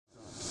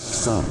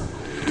Some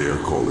dare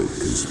call it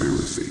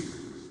conspiracy.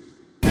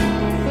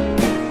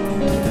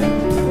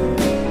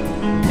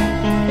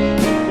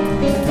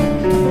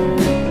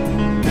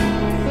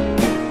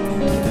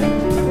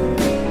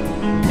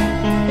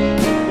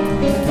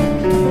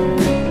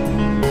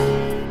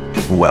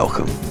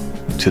 Welcome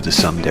to the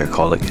Some Dare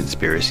Call It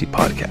Conspiracy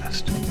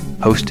Podcast,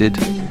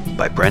 hosted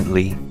by Brent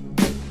Lee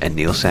and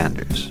Neil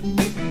Sanders.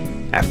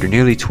 After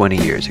nearly 20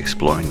 years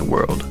exploring the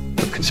world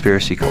of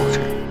conspiracy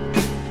culture,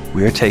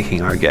 we are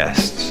taking our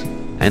guests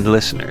and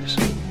listeners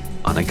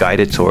on a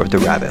guided tour of the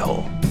rabbit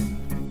hole.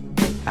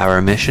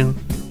 Our mission?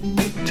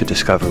 To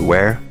discover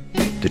where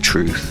the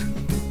truth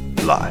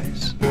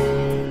lies.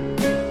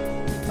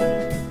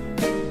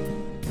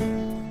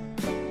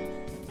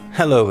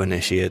 Hello,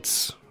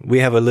 initiates. We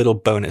have a little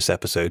bonus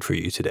episode for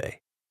you today.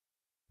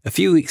 A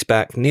few weeks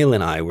back, Neil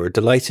and I were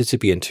delighted to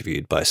be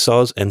interviewed by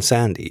SOS and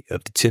Sandee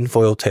of the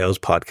Tinfoil Tales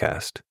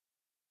Podcast.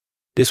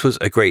 This was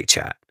a great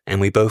chat,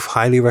 and we both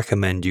highly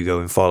recommend you go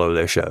and follow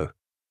their show.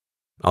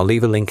 I'll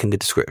leave a link in the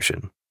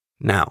description.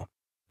 Now,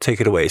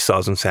 take it away,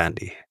 SOS and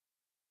Sandee.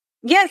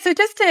 Yeah, so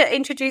just to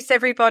introduce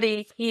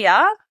everybody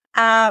here,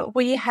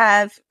 we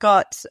have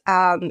got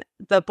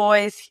the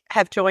boys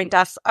have joined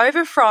us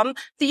over from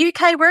the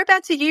UK.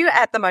 Whereabouts are you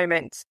at the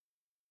moment?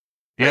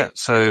 Yeah,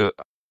 so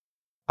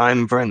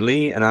I'm Brent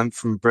Lee and I'm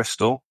from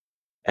Bristol,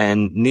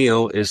 and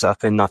Neil is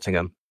up in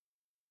Nottingham.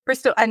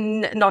 Bristol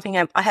and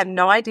Nottingham. I have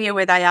no idea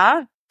where they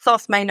are.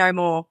 Sauce may know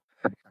more.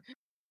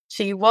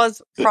 She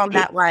was from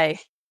that way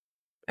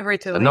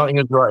originally.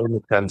 Nottingham's right in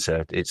the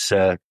centre.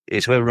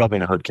 It's where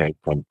Robin Hood came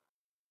from.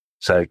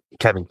 So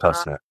Kevin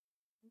Costner.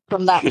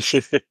 From that.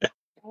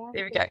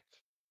 There we go.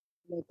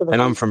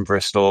 And I'm from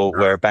Bristol,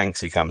 where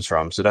Banksy comes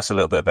from. So that's a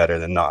little bit better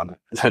than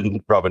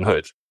Robin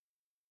Hood.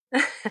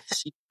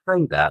 She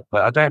say that,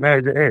 but I don't know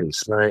if it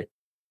is. Like,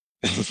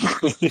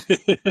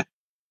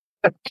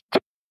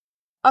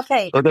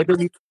 okay. Although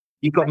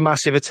you've got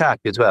Massive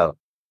Attack as well.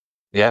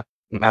 Yeah,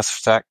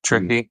 Massive Attack,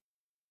 Tricky.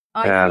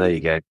 Yeah, there you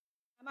go.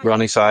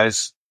 Ronnie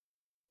Size.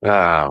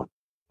 Oh,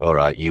 all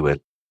right, you win.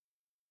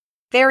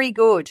 Very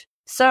good.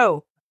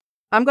 So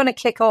I'm going to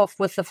kick off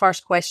with the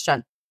first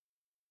question.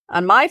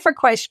 And my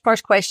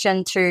first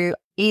question to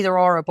either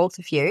or both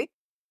of you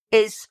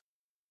is,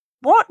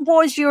 what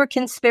was your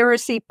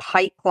conspiracy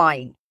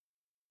pipeline?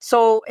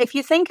 So if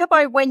you think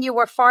about when you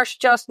were first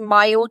just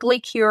mildly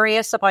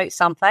curious about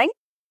something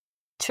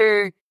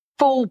to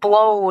full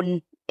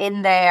blown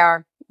in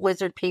there,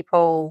 lizard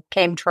people,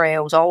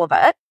 chemtrails, all of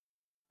it,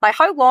 like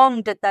how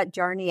long did that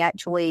journey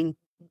actually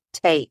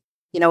take?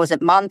 You know, is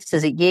it months?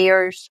 Is it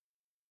years?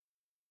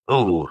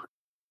 Oh,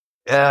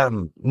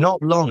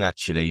 not long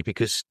actually,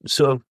 because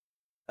sort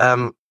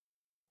of,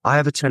 I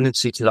have a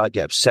tendency to like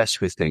get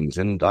obsessed with things,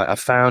 and I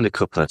found a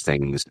couple of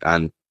things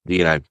and,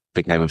 you know,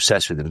 became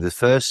obsessed with them. The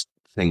first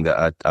thing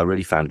that I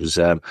really found was,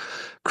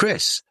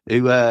 Chris,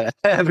 who,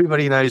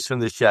 everybody knows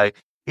from the show.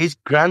 His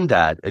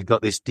granddad had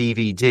got this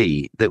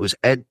DVD that was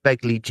Ed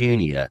Begley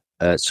Jr.,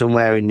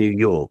 somewhere in New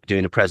York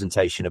doing a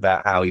presentation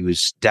about how he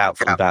was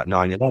doubtful about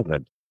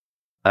 9/11.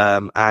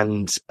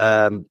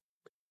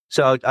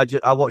 So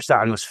I watched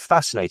that and was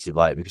fascinated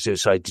by it because it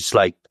was like, just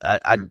like,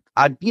 I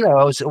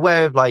was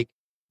aware of like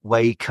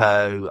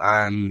Waco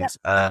and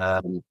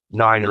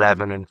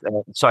 9/11 and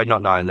sorry,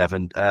 not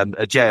 9/11,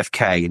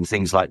 JFK and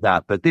things like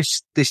that. But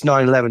this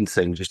 9/11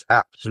 thing just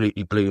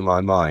absolutely blew my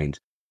mind.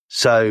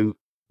 So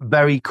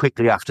very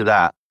quickly after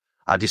that,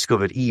 I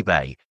discovered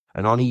eBay,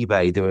 and on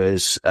eBay there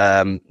was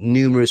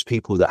numerous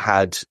people that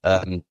had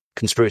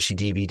conspiracy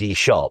DVD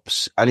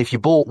shops, and if you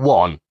bought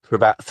one for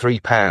about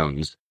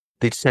 £3,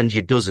 they'd send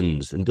you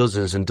dozens and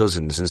dozens and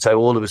dozens, and so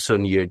all of a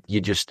sudden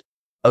you just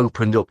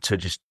opened up to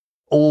just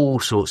all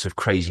sorts of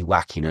crazy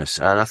wackiness.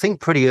 And I think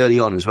pretty early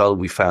on as well,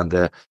 we found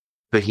the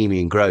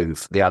Bohemian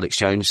Grove, the Alex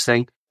Jones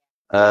thing.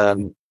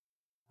 And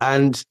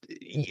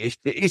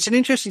it's an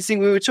interesting thing.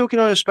 We were talking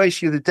on a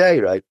space the other day,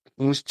 right?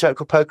 And this chap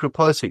called Poker of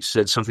Politics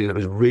said something that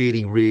was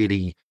really,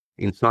 really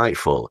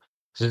insightful.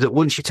 So that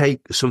once you take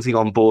something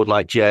on board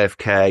like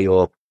JFK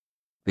or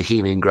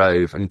Bohemian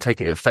Grove and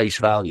take it at face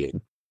value,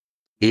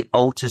 it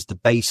alters the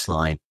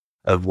baseline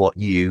of what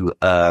you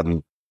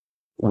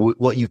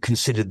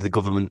considered the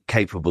government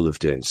capable of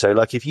doing. So,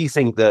 like, if you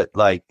think that,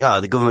 like,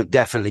 the government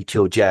definitely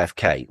killed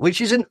JFK,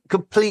 which isn't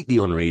completely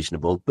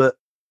unreasonable, but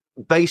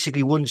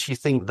basically once you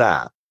think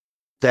that,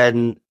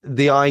 then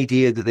the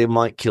idea that they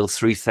might kill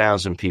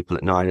 3,000 people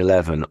at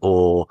 9/11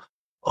 or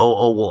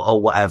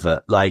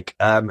whatever, like,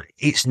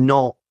 it's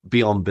not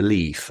beyond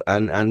belief.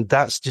 And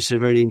that's just a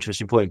really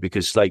interesting point,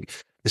 because, like,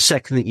 the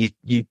second that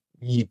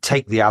you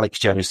take the Alex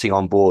Jones thing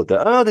on board,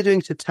 that, they're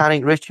doing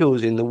satanic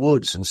rituals in the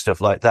woods and stuff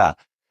like that,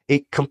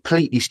 it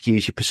completely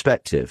skews your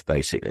perspective,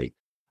 basically.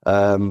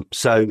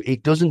 So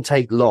it doesn't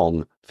take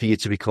long for you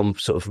to become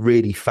sort of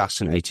really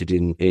fascinated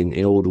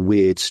in all the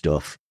weird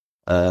stuff,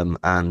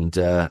 and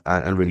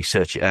really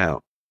search it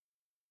out.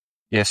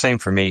 Yeah, same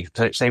for me.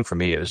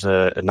 It was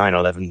a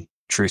 9/11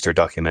 truther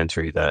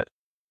documentary that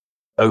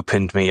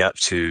opened me up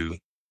to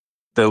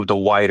the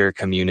wider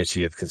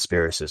community of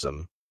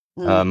conspiracism.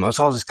 I was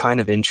always kind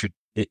of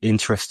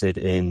interested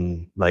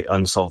in like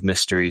Unsolved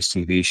Mysteries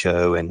TV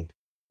show and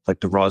like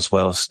the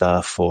Roswell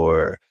stuff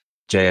or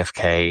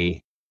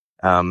JFK,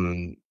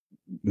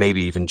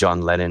 maybe even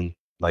John Lennon,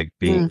 like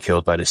being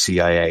killed by the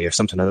CIA or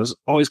something. I was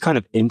always kind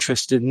of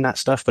interested in that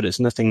stuff, but it's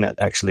nothing that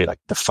actually like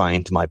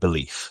defined my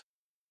belief.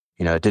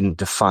 You know, it didn't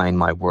define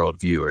my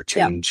worldview or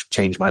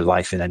change my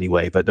life in any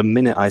way. But the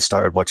minute I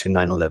started watching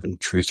 9/11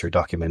 truther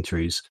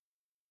documentaries,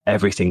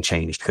 everything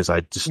changed because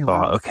I just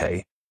thought,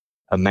 okay,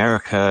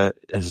 America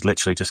has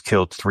literally just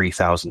killed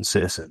 3,000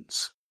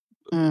 citizens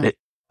on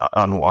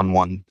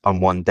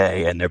one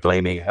day, and they're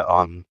blaming it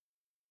on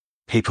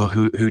people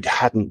who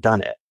hadn't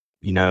done it.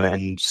 You know,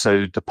 and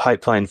so the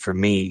pipeline for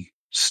me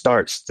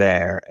starts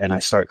there, and I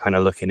start kind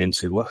of looking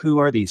into, well, who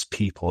are these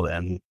people?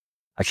 And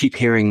I keep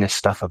hearing this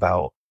stuff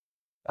about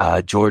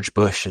George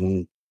Bush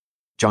and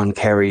John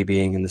Kerry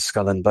being in the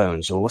Skull and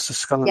Bones. Or what's the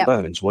Skull and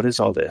Bones? What is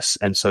all this?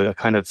 And so it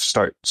kind of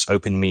starts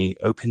opening me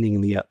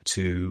up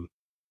to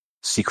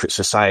secret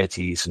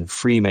societies and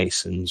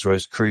Freemasons,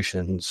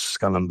 Rosicrucians,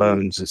 Skull and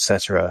Bones,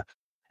 etc.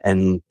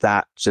 And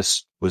that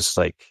just was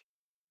like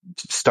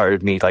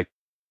started me like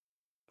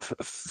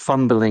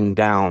fumbling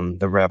down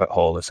the rabbit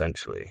hole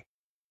essentially.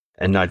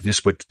 And I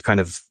just would kind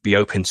of be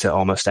open to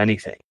almost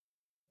anything.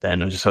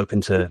 Then I'm just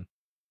open to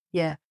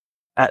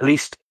at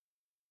least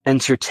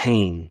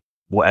entertain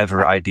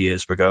whatever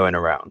ideas were going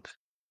around.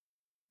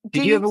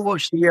 Did you ever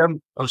watch the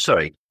oh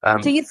sorry.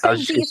 Do you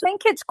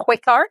think it's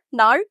quicker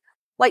now?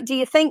 Like, do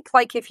you think,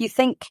 like, if you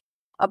think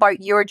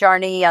about your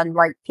journey and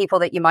like people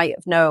that you might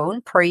have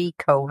known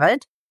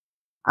pre-COVID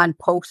and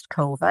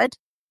post-COVID,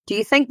 do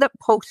you think that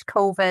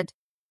post-COVID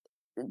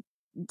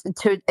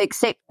to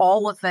accept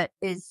all of it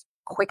is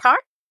quicker?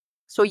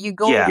 So you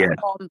go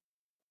from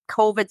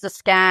COVID's a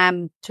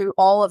scam to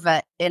all of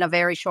it in a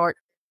very short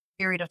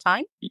period of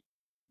time?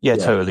 Yeah,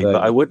 totally.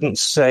 But I wouldn't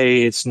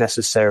say it's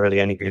necessarily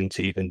anything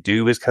to even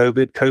do with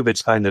COVID.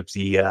 COVID's kind of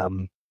the,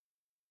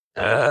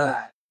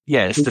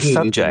 it's the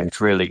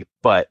subject really,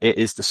 but it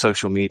is the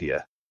social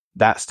media.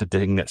 That's the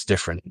thing that's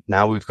different.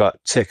 Now we've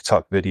got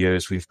TikTok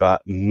videos, we've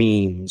got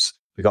memes,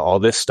 we've got all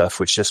this stuff,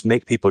 which just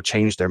make people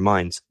change their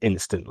minds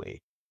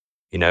instantly.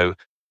 You know,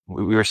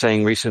 we were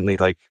saying recently,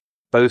 like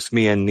both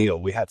me and Neil,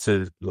 we had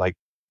to like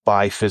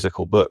buy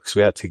physical books.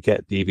 We had to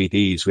get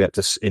DVDs. We had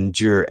to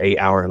endure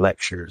 8-hour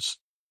lectures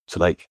to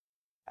like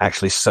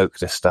actually soak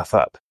this stuff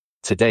up.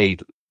 Today,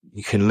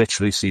 you can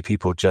literally see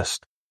people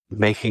just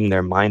making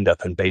their mind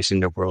up and basing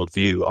their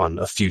worldview on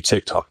a few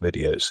TikTok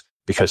videos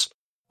because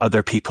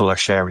other people are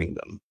sharing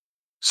them.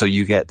 So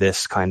you get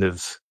this kind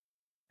of,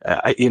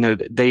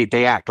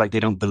 they act like they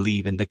don't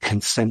believe in the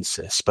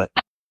consensus, but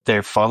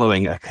they're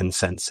following a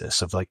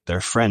consensus of like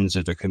their friends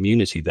or their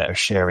community that are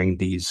sharing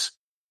these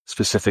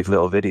specific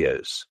little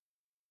videos.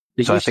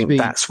 So I think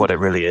that's what it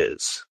really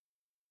is.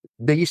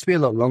 There used to be a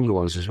lot longer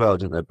ones as well,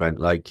 didn't there, Brent?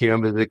 Like, do you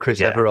remember the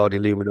Chris Everard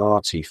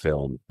Illuminati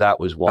film? That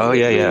was one. Oh,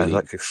 yeah.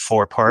 Like a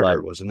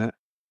 4-parter, wasn't it?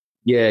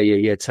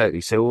 Yeah,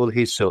 totally. So all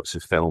his sorts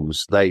of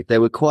films, they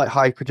were quite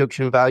high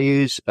production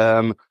values,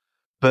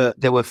 but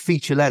they were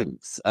feature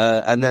length.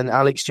 And then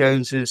Alex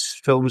Jones's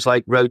films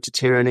like Road to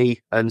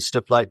Tyranny and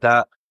stuff like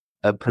that,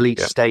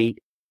 Police State,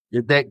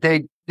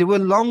 they were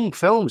long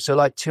films, so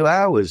like 2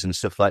 hours and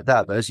stuff like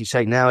that. But as you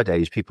say,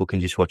 nowadays, people can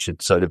just watch a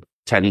sort of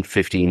 10,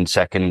 15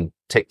 second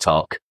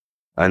TikTok,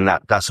 and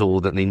that's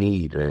all that they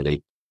need,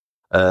 really.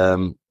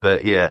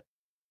 But yeah.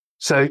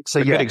 So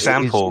a good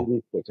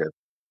example.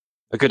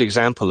 A good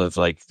example of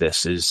like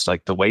this is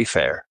like the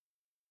Wayfair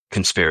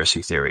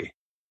conspiracy theory.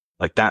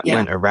 Like that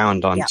went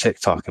around on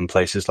TikTok and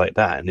places like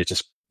that, and it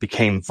just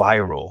became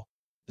viral.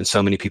 And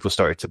so many people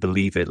started to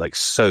believe it like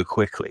so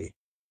quickly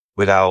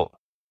without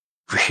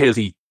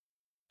really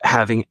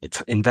having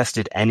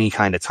invested any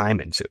kind of time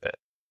into it.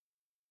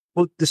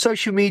 Well, the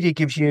social media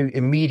gives you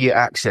immediate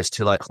access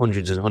to like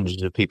hundreds and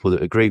hundreds of people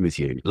that agree with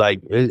you.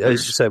 Like, as you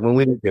said, when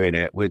we were doing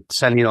it, we're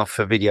sending off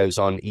for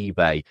videos on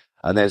eBay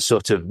and then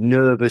sort of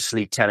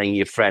nervously telling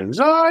your friends,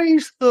 I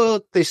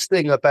thought this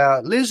thing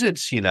about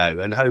lizards,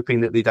 and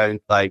hoping that they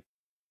don't like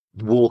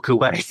walk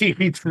away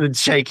and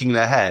shaking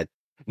their head.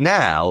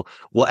 Now,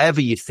 whatever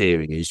your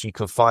theory is, you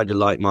can find a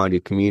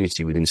like-minded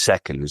community within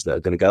seconds that are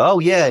going to go, oh,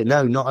 yeah,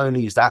 no, not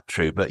only is that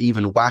true, but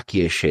even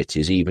wackier shit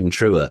is even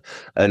truer.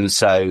 And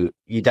so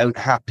you don't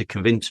have to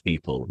convince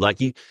people.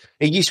 Like, it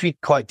used to be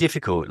quite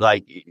difficult.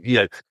 Like,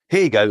 here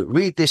you go,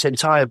 read this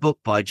entire book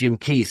by Jim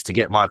Keith to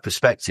get my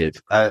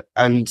perspective.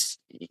 And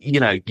you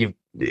don't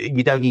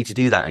need to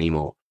do that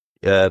anymore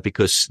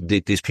because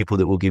there's people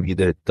that will give you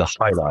the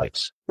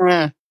highlights.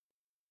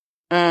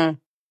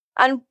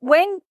 And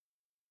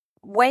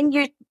when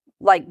you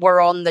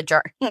were on the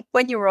journey,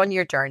 when you were on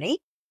your journey,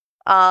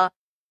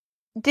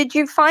 did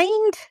you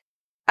find,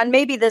 and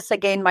maybe this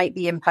again might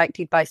be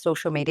impacted by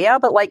social media,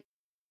 but like,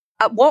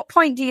 at what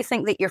point do you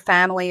think that your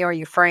family or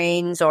your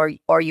friends or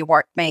your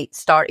workmates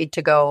started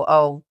to go,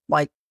 oh,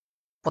 like,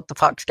 what the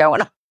fuck's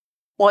going on?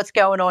 What's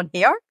going on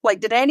here?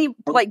 Like, do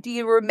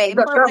you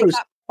remember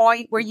that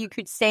point where you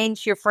could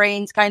sense your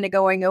friends kind of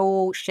going,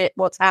 oh shit,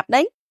 what's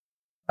happening?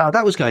 Oh,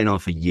 that was going on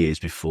for years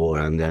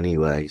beforehand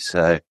anyway.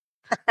 So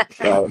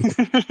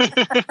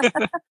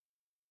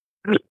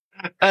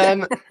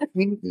No,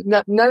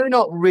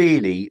 not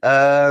really.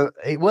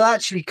 Well,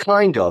 actually,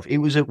 kind of. It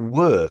was at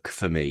work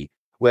for me,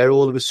 where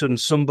all of a sudden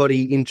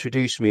somebody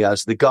introduced me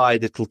as the guy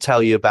that'll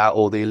tell you about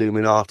all the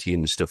Illuminati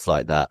and stuff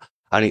like that.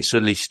 And it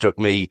suddenly struck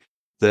me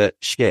that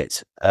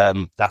shit,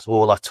 that's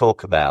all I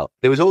talk about.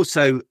 There was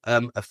also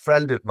a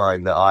friend of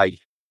mine that I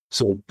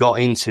sort of got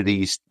into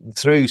these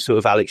through sort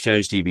of Alex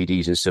Jones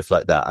DVDs and stuff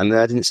like that. And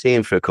I didn't see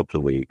him for a couple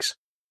of weeks.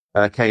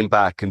 I came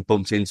back and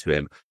bumped into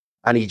him,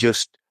 and he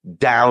just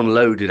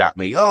downloaded at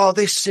me, oh,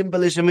 this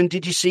symbolism, and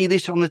did you see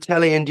this on the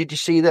telly, and did you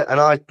see that? And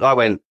I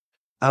went,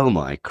 oh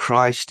my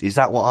Christ, is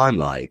that what I'm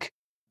like?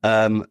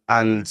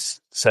 And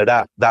so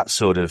that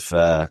sort of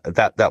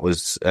that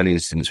was an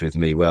instance with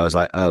me where I was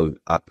like, oh,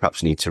 I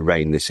perhaps need to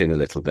rein this in a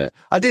little bit.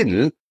 I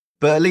didn't,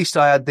 but at least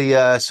I had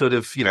the sort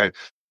of,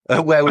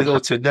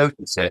 wherewithal to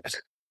notice it.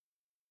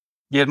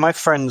 Yeah, my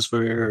friends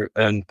were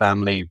and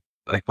family,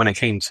 like when it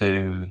came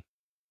to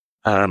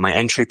my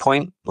entry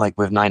point, like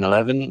with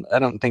 9/11, I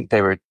don't think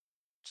they were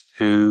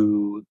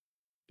too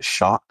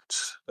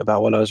shocked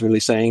about what I was really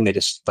saying. They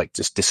just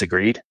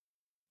disagreed.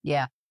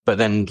 Yeah. But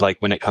then,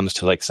 like, when it comes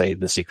to, like, say,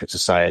 the secret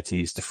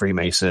societies, the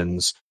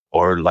Freemasons,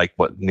 or like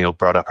what Neil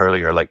brought up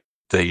earlier, like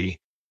the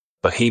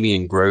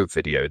Bohemian Grove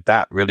video,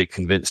 that really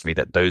convinced me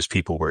that those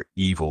people were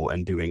evil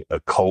and doing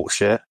occult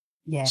shit.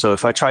 Yeah. So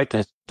if I tried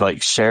to,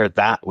 like, share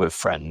that with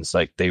friends,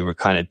 like, they were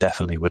kind of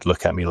definitely would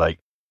look at me like,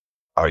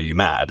 are you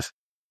mad?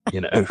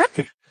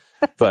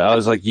 But I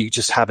was like, you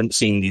just haven't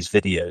seen these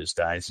videos,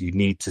 guys. You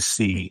need to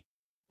see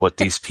what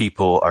these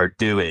people are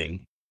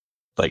doing.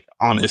 Like,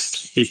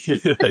 honestly.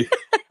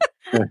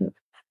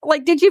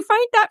 Like, did you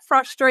find that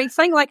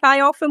frustrating? Like, I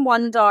often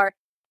wonder,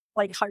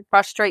 like, how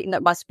frustrating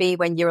it must be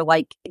when you're,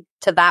 like,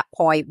 to that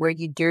point where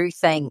you do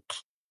think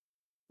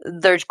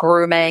there's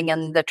grooming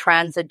and the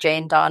trans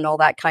agenda and all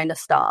that kind of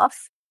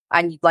stuff.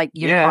 And, like,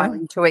 you're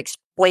trying to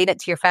explain it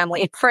to your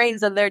family and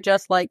friends, and they're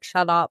just like,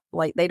 shut up.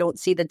 Like, they don't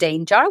see the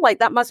danger. Like,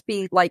 that must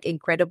be, like,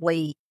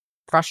 incredibly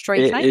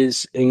frustrating. It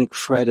is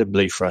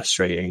incredibly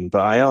frustrating.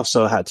 But I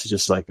also had to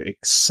just, like,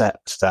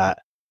 accept that,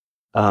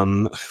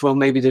 well,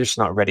 maybe they're just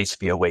not ready to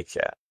be awake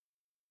yet.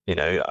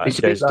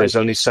 There's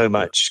only so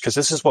much, because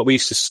this is what we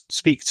used to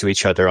speak to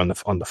each other on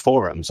the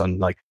forums. On,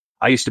 like,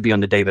 I used to be on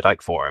the David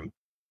Icke forum,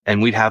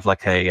 and we'd have,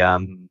 like,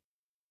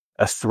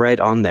 a thread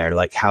on there,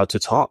 like how to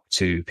talk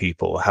to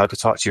people, how to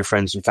talk to your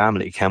friends and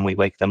family. Can we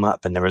wake them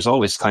up? And there was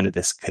always kind of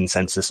this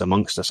consensus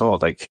amongst us all,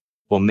 like,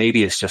 well,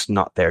 maybe it's just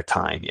not their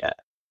time yet,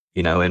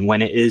 and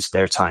when it is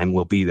their time,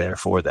 we'll be there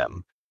for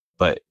them.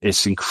 But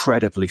it's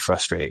incredibly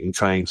frustrating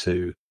trying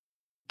to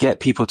get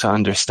people to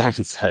understand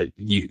that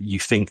you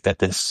think that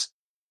this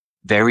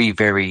very,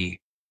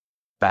 very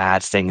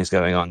bad thing is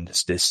going on.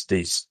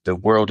 The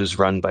world is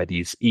run by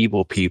these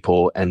evil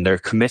people, and they're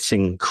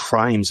committing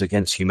crimes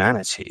against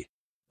humanity.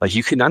 Like,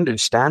 you can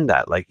understand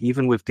that, like,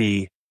 even with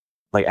the,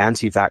 like,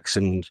 anti-vax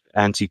and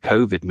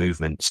anti-COVID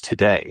movements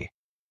today,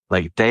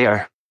 like, they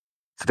are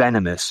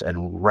venomous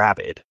and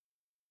rabid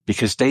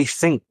because they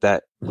think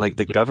that, like,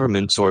 the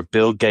governments or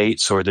Bill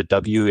Gates or the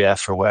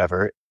WEF or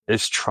whatever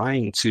is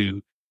trying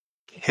to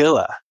kill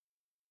us.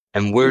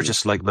 And we're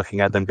just, like,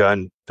 looking at them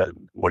going,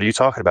 what are you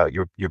talking about?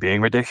 You're being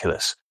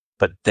ridiculous.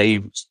 But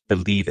they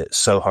believe it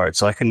so hard.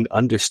 So I can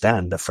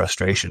understand the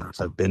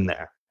frustrations. I've been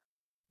there.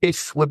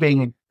 If we're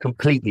being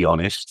completely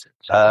honest,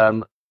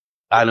 and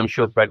I'm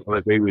sure Brent will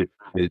agree with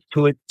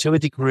to a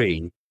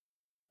degree,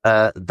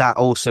 that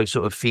also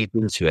sort of feeds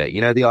into it.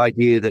 The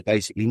idea that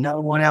basically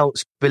no one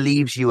else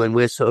believes you, and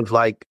we're sort of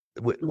like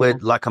we're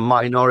like a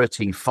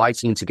minority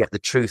fighting to get the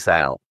truth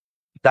out.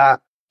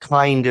 That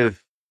kind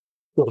of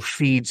sort of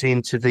feeds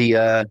into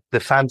the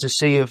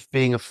fantasy of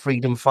being a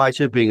freedom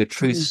fighter, being a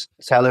truth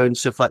teller, and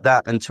stuff like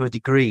that. And to a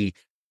degree,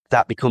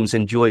 that becomes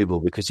enjoyable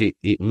because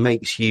it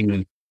makes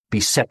you be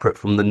separate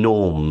from the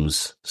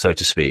norms, so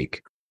to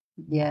speak.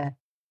 Yeah.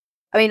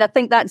 I mean, I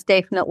think that's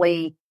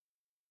definitely,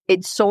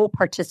 it's so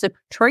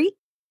participatory.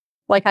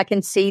 Like, I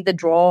can see the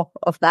draw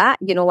of that,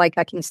 like,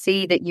 I can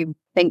see that you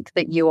think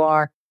that you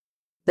are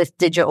this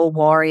digital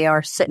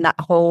warrior sitting at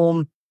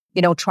home,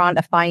 trying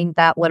to find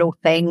that little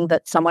thing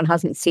that someone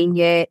hasn't seen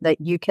yet that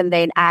you can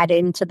then add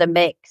into the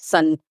mix.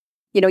 And,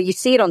 you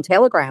see it on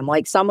Telegram,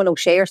 like, someone will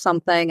share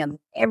something and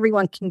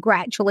everyone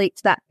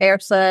congratulates that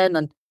person.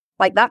 And,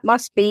 like, that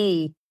must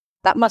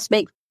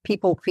make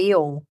people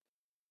feel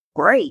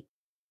great.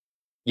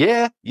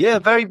 Yeah,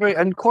 very, very,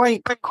 and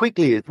quite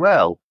quickly as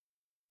well.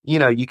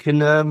 You can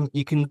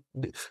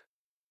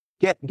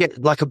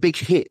get like a big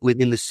hit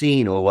within the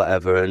scene or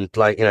whatever, and,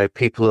 like,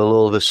 people will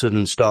all of a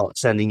sudden start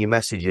sending you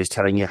messages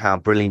telling you how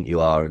brilliant you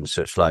are and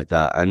such like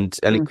that, and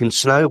it can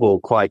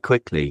snowball quite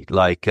quickly.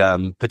 Like,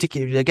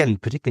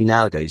 particularly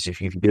nowadays, if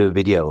you do a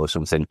video or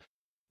something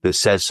that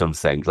says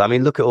something, I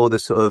mean, look at all the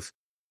sort of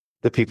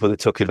the people that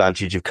took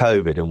advantage of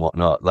COVID and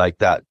whatnot, like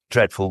that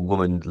dreadful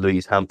woman,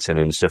 Louise Hampton,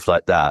 and stuff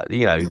like that,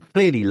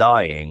 clearly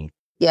lying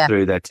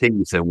through their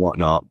teeth and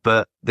whatnot.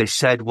 But they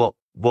said what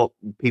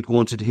people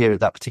wanted to hear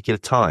at that particular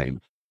time.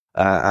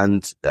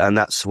 And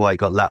that's why it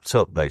got lapped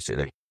up,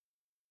 basically.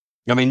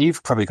 I mean,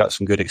 you've probably got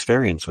some good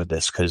experience with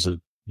this because of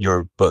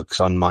your books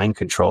on mind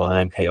control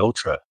and MK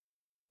Ultra.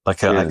 Like,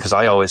 because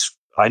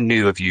I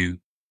knew of you,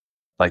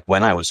 like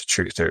when I was a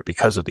truther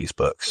because of these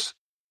books,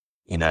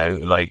 you know,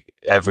 like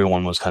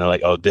everyone was kind of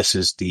like, oh, this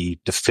is the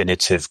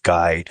definitive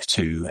guide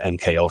to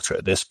MK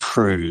Ultra. This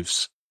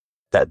proves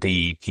that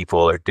the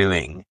people are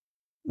doing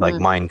like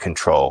mind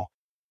control.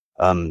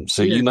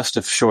 So you must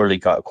have surely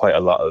got quite a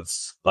lot of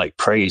like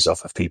praise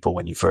off of people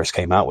when you first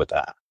came out with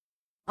that.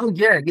 Oh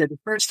yeah. The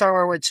first time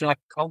I went to like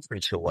a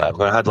conference or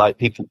whatever, I had like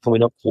people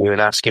coming up to you and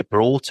asking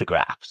for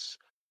autographs.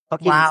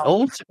 Fucking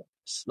autographs.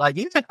 Like,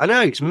 yeah, I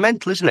know, it's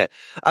mental, isn't it?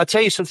 I'll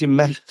tell you something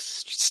mental.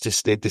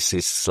 This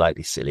is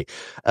slightly silly.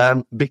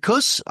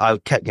 Because I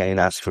kept getting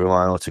asked for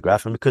my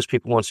autograph, and because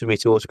people wanted me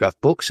to autograph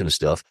books and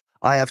stuff,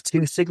 I have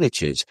two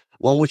signatures.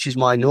 One which is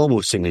my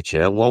normal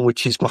signature, and one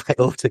which is my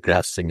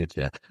autograph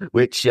signature,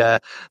 which,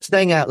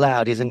 saying out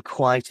loud isn't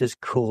quite as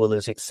cool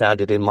as it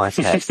sounded in my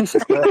head.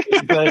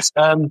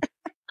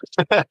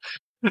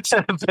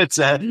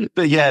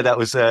 But yeah, that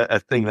was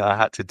a thing that I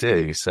had to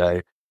do.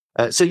 So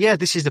yeah,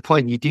 this is the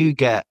point. You do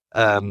get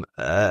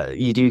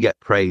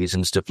praise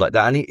and stuff like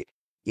that, and it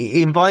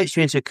invites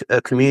you into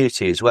a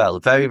community as well.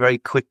 Very, very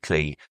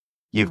quickly,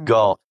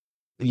 you're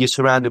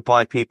surrounded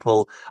by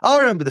people. I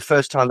remember the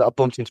first time that I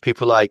bumped into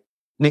people like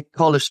Nick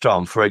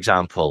Colostrom, for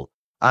example,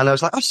 and I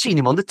was like, I've seen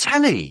him on the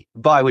telly,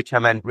 by which I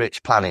meant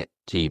Rich Planet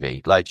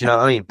TV. Like, do you know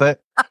what I mean?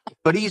 But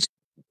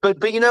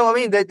you know what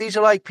I mean? These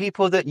are like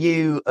people that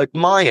you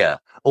admire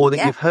or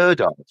that you've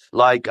heard of.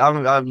 Like, I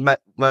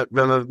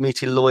remember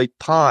meeting Lloyd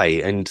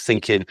Pye and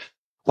thinking,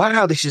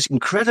 wow, this is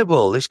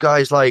incredible. This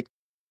guy's like,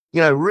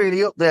 you know,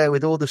 really up there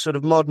with all the sort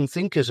of modern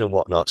thinkers and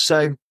whatnot.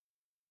 So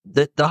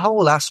the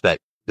whole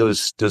aspect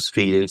does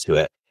feed into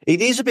it.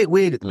 It is a bit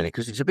weird at the minute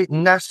because it's a bit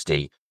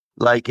nasty.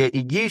 Like,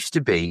 it used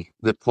to be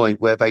the point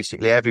where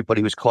basically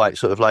everybody was quite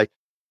sort of like,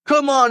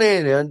 come on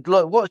in and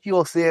look, what's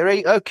your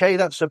theory? Okay,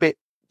 that's a bit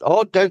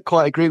odd. Don't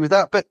quite agree with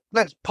that, but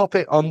let's pop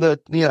it on the,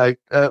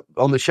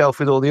 on the shelf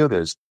with all the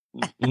others.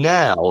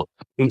 Now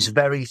it's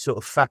very sort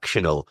of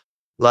factional,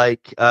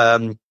 like,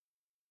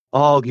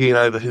 arguing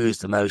over who's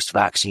the most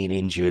vaccine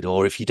injured,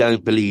 or if you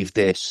don't believe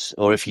this,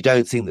 or if you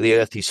don't think that the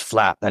earth is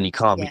flat, then you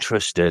can't be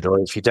trusted,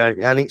 or if you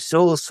don't, and it's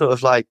all sort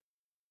of like,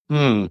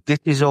 this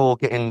is all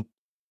getting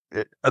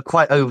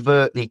quite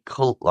overtly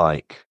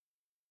cult-like.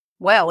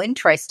 Well,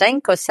 interesting,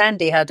 because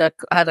Sandee had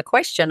a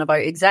question about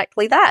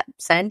exactly that.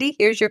 Sandee,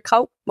 here's your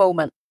cult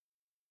moment.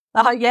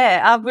 Oh,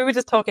 yeah. We were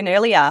just talking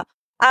earlier.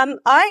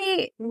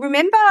 I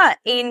remember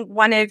in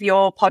one of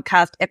your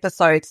podcast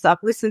episodes, I've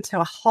listened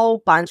to a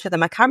whole bunch of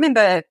them. I can't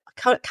remember,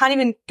 can't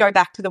even go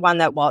back to the one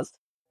that was.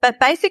 But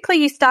basically,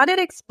 you started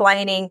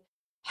explaining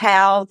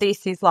how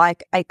this is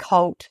like a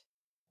cult,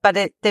 but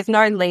there's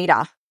no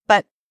leader.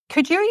 But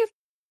could you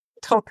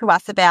talk to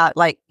us about,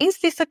 like, is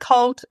this a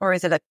cult or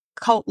is it a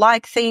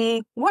cult-like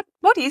thing? What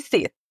is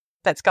this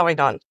that's going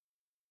on?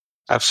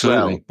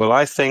 Absolutely. Well,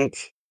 I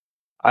think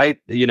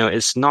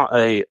it's not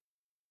a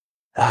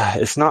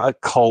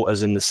cult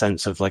as in the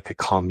sense of like a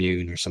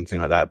commune or something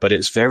like that, but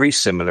it's very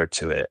similar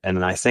to it.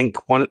 And I think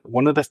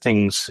one of the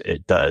things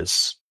it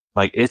does,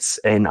 like, it's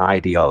an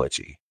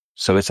ideology.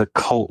 So it's a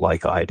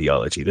cult-like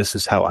ideology. This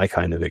is how I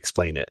kind of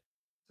explain it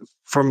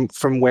from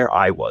where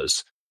I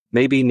was.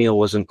 Maybe Neil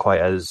wasn't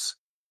quite as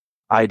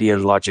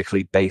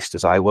ideologically based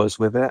as I was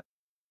with it.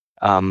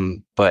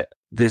 But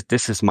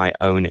this is my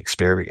own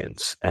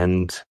experience.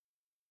 And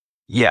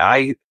yeah,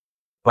 I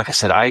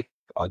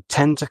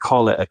tend to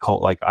call it a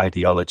cult-like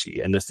ideology.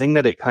 And the thing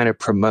that it kind of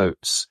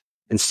promotes,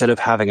 instead of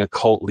having a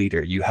cult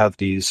leader, you have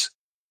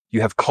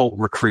cult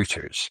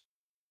recruiters.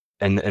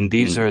 And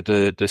these are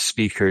the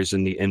speakers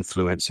and the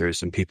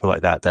influencers and people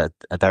like that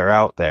are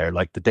out there,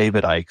 like the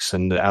David Icks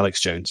and the Alex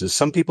Joneses.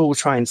 Some people will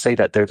try and say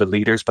that they're the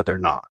leaders, but they're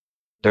not.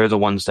 They're the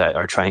ones that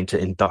are trying to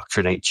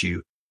indoctrinate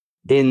you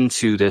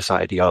into this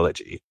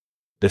ideology.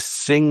 The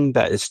thing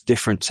that is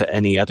different to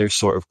any other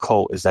sort of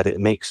cult is that it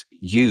makes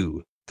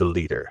you the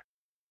leader.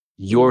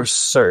 Your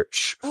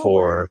search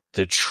for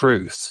the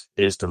truth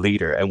is the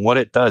leader. And what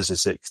it does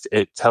is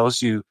it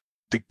tells you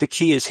the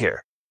key is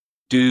here.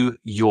 Do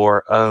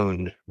your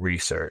own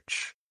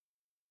research.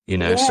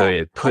 So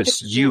it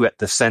puts you at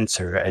the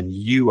center and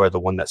you are the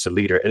one that's a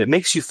leader. And it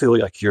makes you feel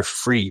like you're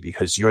free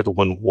because you're the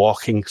one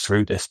walking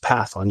through this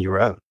path on your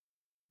own.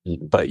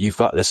 But you've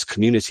got this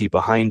community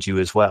behind you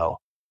as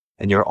well.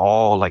 And you're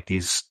all like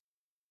these,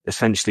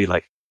 essentially,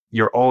 like,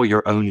 you're all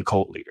your own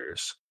cult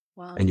leaders.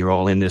 Wow. And you're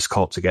all in this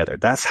cult together.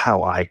 That's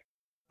how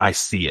I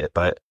see it.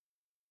 But,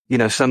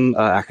 some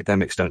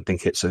academics don't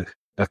think it's a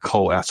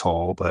cult at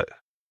all, but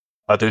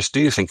others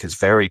do think it's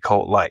very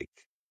cult-like.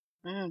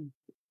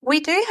 We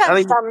do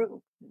have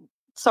some...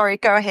 Sorry,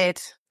 go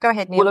ahead. Go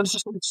ahead, Neil. Well, I was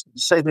just going to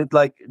say that,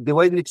 like, the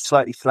way that it's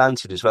slightly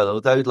slanted as well,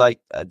 although, like,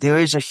 there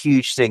is a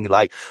huge thing,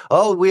 like,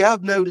 oh, we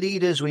have no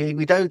leaders,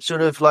 we don't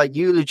sort of, like,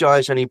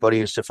 eulogize anybody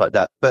and stuff like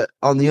that. But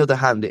on the other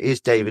hand, it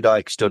is David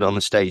Icke stood on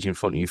the stage in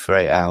front of you for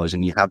 8 hours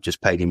and you have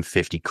just paid him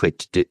 50 quid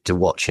to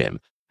watch him.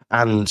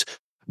 And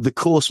the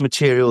course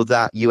material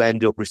that you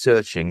end up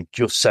researching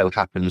just so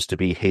happens to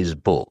be his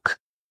book.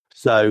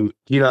 So,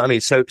 you know what I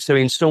mean? So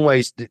in some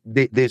ways,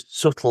 there's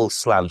subtle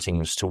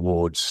slantings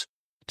towards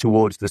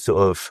the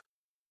sort of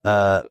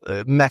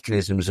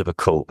mechanisms of a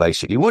cult.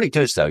 Basically, what it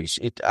does though is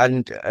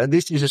and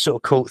this is a sort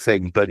of cult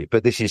thing,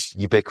 but this is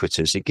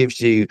ubiquitous. It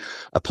gives you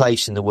a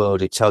place in the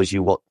world. It tells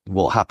you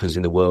what happens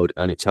in the world,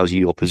 and it tells you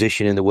your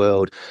position in the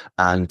world,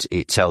 and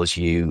it tells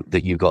you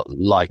that you've got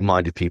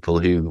like-minded people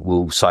who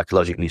will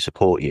psychologically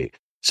support you.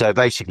 So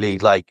basically,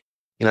 like,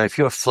 you know, if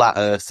you're a flat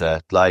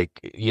earther, like,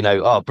 you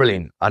know, oh,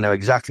 brilliant, I know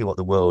exactly what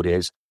the world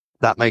is.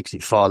 That makes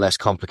it far less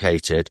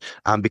complicated.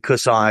 And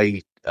because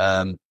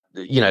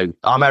you know,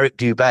 I'm Eric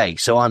Dubé,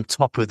 so I'm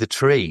top of the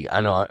tree,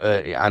 and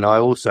I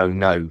also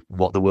know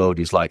what the world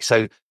is like.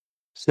 So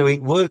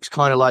it works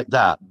kind of like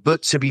that.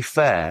 But to be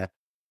fair,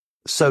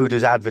 so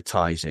does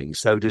advertising.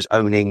 So does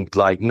owning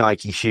like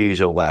Nike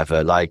shoes or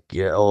whatever, like,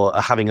 or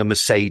having a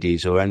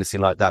Mercedes or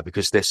anything like that,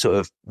 because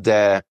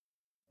they're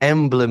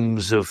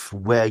emblems of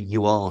where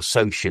you are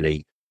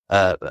socially,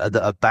 that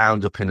are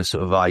bound up in a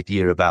sort of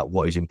idea about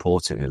what is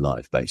important in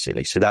life,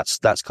 basically. So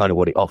that's kind of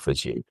what it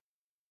offers you.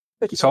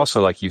 It's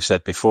also, like you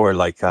said before,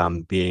 like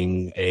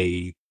being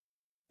a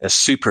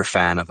super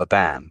fan of a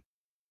band.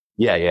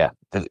 Yeah.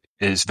 That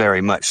is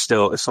very much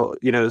still, so,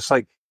 you know, it's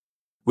like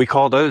we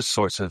call those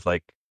sorts of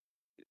like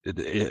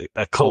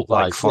a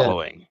cult-like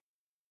following.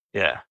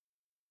 Yeah.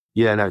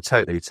 Yeah, no,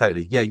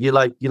 totally. Yeah, you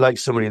like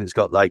somebody that's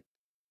got like,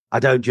 I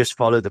don't just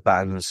follow the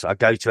bands. I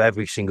go to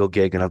every single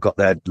gig and I've got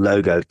their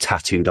logo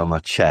tattooed on my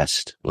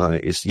chest.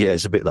 Like, it's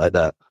a bit like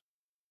that.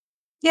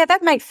 Yeah,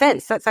 that makes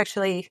sense. That's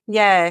actually,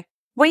 yeah.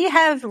 We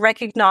have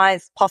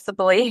recognised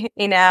possibly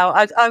in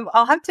our,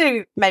 I'll have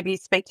to maybe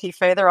speak to you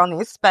further on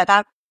this,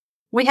 but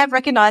we have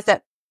recognised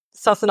that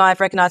SOS and I have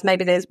recognised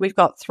we've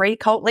got 3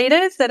 cult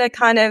leaders that are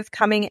kind of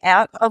coming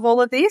out of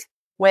all of this,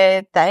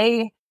 where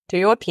they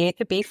do appear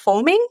to be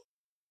forming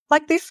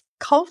like this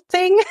cult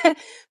thing.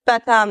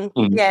 But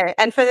yeah,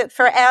 and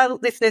for our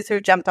listeners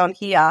who've jumped on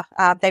here,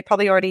 they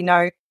probably already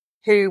know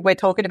who we're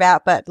talking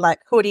about, but like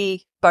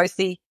Hoodie,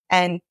 Bosey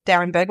and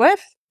Darren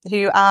Bergworth,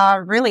 who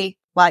are really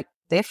like,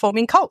 they're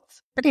forming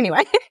cults. But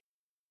anyway,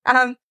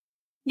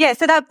 yeah,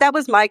 so that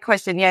was my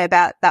question,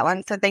 about that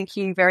one. So thank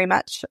you very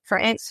much for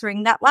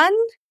answering that one.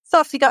 So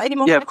if you got any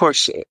more? Yeah, of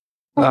course.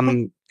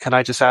 Can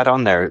I just add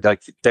on there?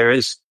 Like, there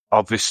is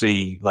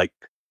obviously, like,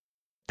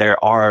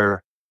 there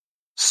are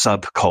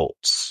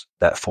sub-cults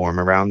that form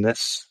around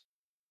this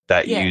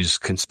that use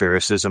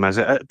conspiracism as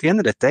at the end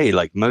of the day,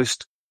 like,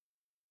 most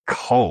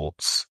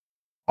cults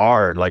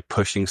are like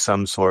pushing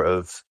some sort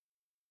of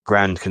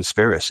grand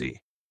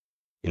conspiracy.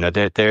 You know,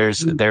 there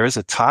is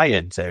a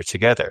tie-in there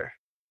together.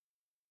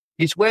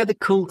 It's where the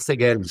cult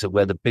thing ends and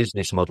where the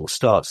business model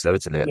starts, though,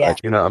 isn't it? Yeah.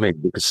 Like, you know what I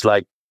mean? Because,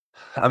 like,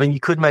 I mean, you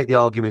could make the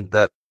argument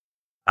that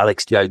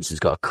Alex Jones has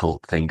got a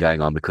cult thing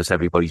going on because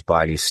everybody's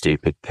buying his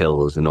stupid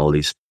pills and all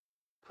his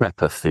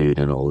prepper food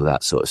and all of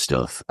that sort of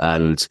stuff.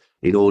 And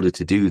in order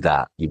to do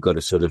that, you've got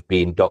to sort of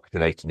be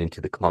indoctrinated into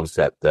the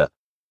concept that,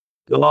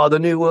 oh, the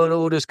New World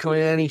Order's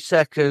coming any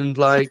second,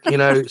 like, you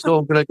know, it's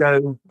all going to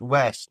go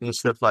west and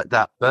stuff like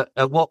that. But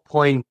at what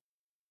point,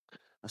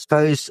 I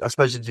suppose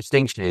the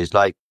distinction is,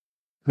 like,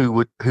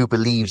 who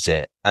believes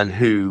it and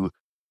who,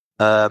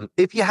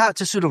 if you had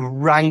to sort of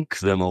rank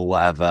them or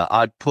whatever,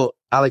 I'd put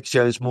Alex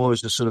Jones more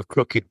as a sort of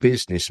crooked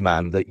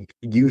businessman that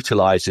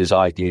utilizes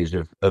ideas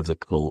of the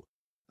cult.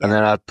 And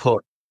then I'd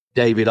put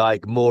David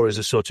Icke more as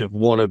a sort of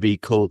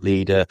wannabe cult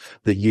leader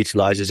that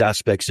utilizes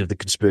aspects of the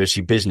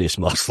conspiracy business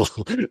model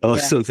or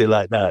something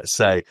like that.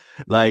 So,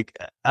 like,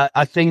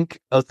 I think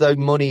although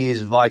money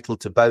is vital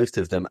to both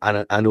of them,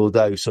 and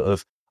although sort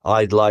of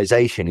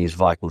idolization is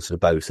vital to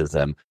both of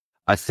them,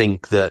 I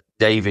think that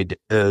David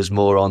errs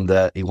more on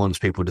he wants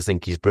people to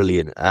think he's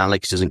brilliant.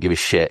 Alex doesn't give a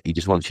shit. He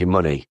just wants your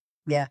money.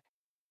 Yeah.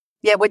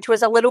 Yeah, which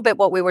was a little bit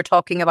what we were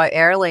talking about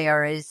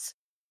earlier, is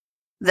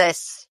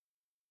this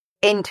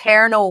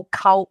internal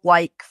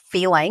cult-like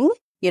feeling,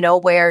 you know,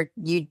 where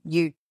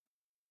you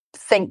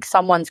think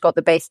someone's got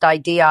the best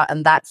idea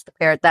and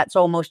that's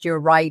almost your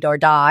ride or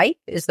die,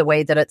 is the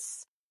way that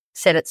it's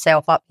set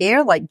itself up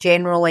here. Like,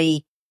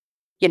 generally,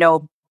 you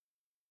know,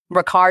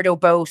 Ricardo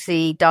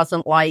Bosey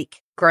doesn't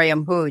like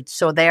Graham Hood,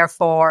 so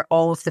therefore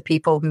all of the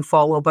people who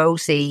follow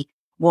Bosey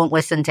won't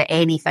listen to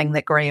anything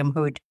that Graham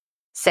Hood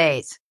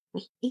says.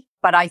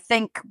 But I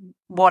think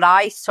what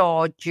I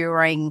saw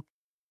during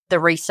the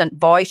recent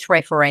voice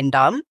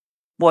referendum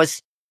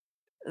was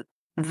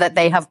that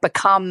they have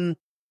become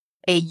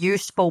a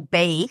useful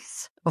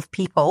base of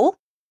people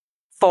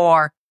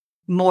for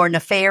more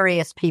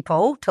nefarious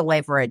people to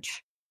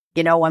leverage,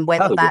 you know, and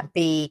whether that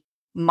be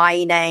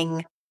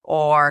mining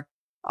or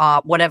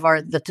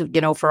whatever,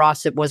 you know, for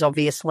us, it was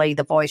obviously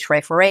the voice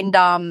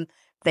referendum.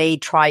 They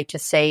tried to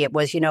say it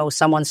was, you know,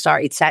 someone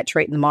started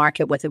saturating the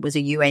market with it was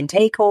a UN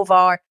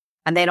takeover.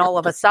 And then all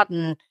of a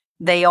sudden,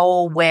 they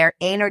all were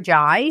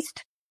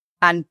energized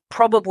and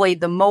probably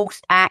the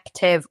most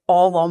active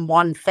all on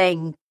one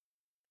thing.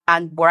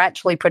 And were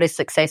actually pretty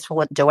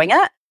successful at doing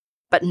it.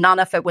 but none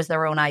of it was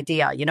their own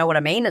idea. You know what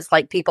I mean? It's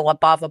like people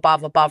above,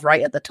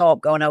 right at the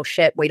top going, oh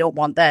shit, we don't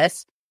want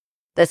this.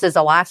 This is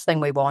the last thing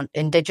we want.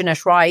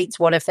 Indigenous rights.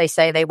 What if they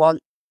say they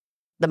want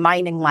the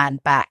mining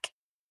land back?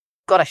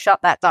 Got to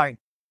shut that down.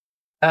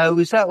 Oh,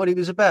 was that what it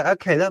was about?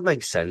 Okay, that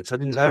makes sense. I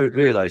didn't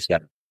realise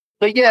that.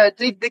 But yeah,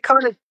 they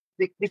kind of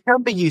they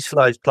can be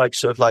utilised like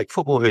sort of like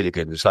football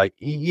hooligans, like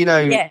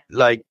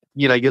like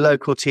your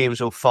local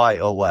teams will fight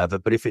or whatever.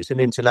 But if it's an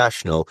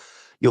international,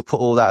 you'll put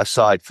all that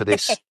aside for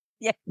this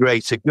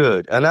greater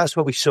good, and that's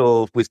what we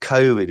saw with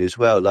COVID as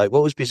well. Like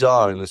what was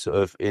bizarre in the sort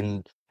of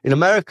in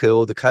America,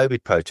 all the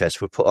COVID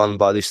protests were put on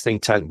by this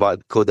think tank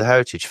called the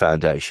Heritage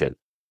Foundation,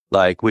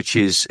 like which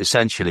is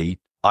essentially,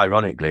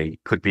 ironically,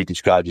 could be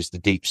described as the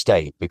deep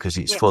state because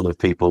it's full of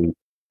people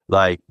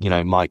like,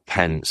 Mike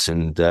Pence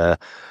and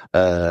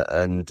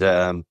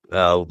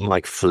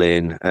Mike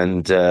Flynn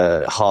and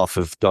half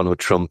of Donald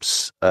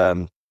Trump's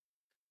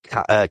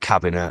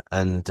cabinet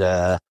and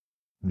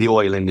the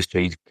oil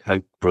industry,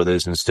 Koch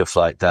brothers and stuff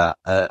like that.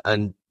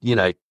 And,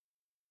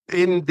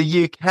 in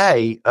the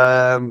UK,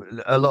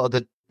 a lot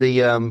of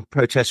the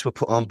protests were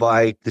put on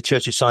by the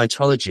Church of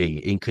Scientology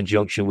in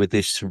conjunction with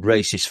this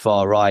racist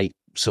far-right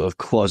sort of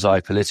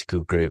quasi-political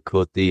group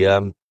called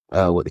the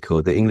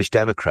English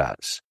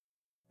Democrats.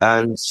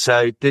 And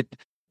so,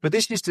 but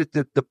this is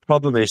the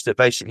problem is that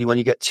basically when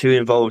you get too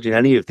involved in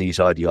any of these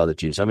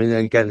ideologies, I mean,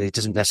 again, it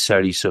doesn't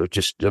necessarily sort of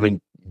just, I mean,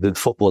 the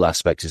football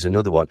aspect is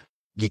another one.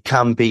 You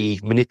can be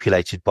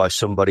manipulated by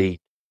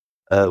somebody,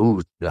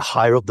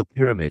 higher up the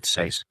pyramid,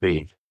 so to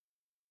speak.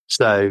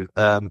 So,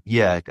 and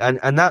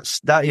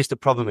that is the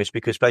problem is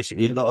because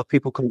basically a lot of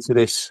people come to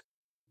this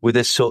with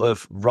this sort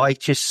of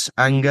righteous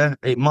anger.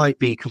 It might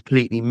be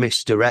completely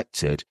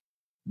misdirected,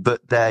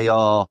 but they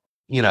are,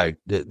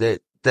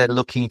 they're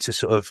looking to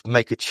sort of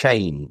make a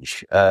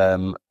change.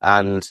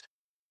 And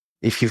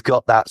if you've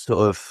got that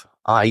sort of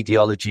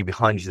ideology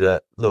behind you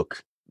that,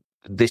 look,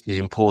 this is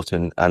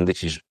important and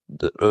this is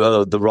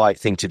the right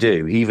thing to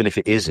do, even if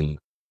it isn't,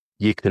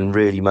 you can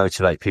really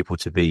motivate people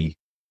to be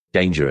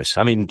dangerous.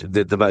 I mean,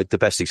 the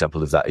best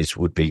example of that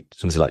would be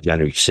something like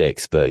January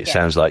 6th, but it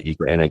sounds like you're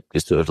getting a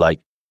sort of like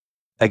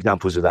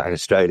examples of that in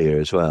Australia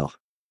as well.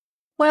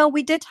 Well,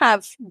 we did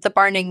have the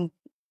burning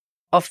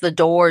of the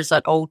doors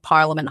at Old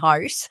Parliament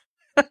House.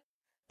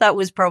 That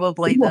was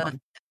probably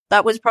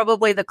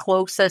the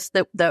closest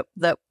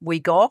that we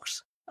got.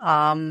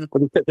 Well,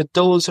 they put the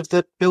doors of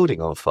the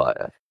building on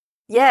fire.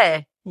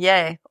 Yeah,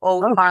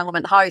 Old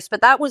Parliament House,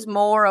 but that was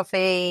more of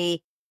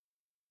a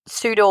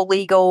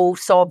pseudo-legal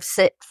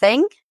sob-sit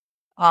thing.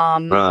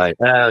 Right.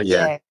 Oh,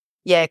 yeah.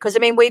 Yeah, because I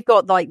mean, we've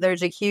got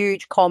there's a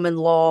huge common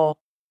law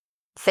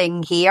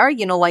thing here.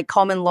 Like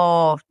common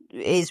law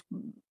it's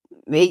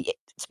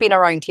been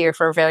around here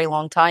for a very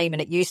long time,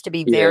 and it used to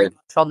be very much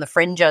on the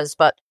fringes,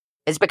 but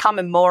it's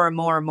becoming more and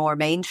more and more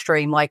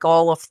mainstream. Like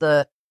all of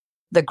the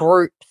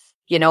groups,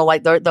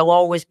 like there'll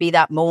always be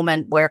that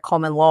moment where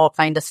common law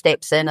kind of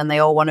steps in, and they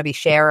all want to be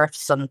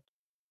sheriffs and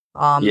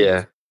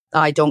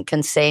I don't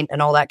consent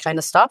and all that kind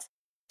of stuff.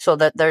 So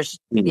that there's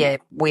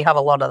we have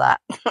a lot of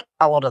that.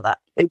 A lot of that.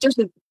 It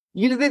doesn't.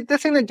 The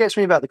thing that gets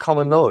me about the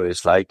common law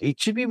is like it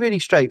should be really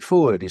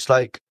straightforward. It's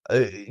like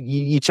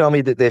you tell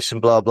me that this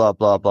and blah blah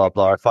blah blah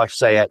blah. If I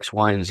say X,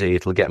 Y, and Z,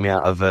 it'll get me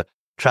out of a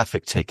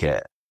traffic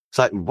ticket. It's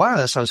like, wow,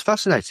 that sounds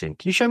fascinating.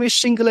 Can you show me a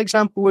single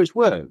example where it's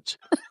worked?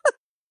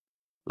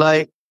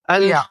 I'll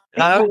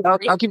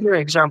give you an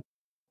example.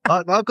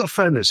 I've got a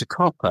friend that's a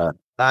copper,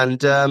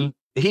 and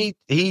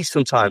he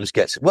sometimes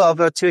gets. Well, I've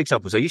got two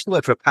examples. I used to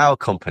work for a power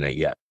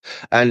company,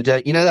 and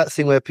that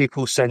thing where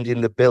people send in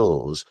the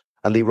bills.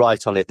 And they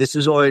write on it, this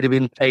has already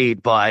been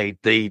paid by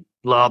the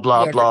blah,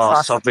 blah,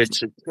 blah.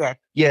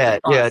 Yeah.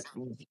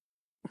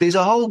 There's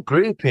a whole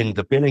group in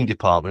the billing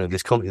department of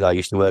this company that I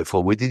used to work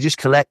for where they just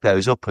collect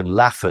those up and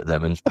laugh at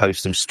them and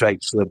post them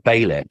straight to the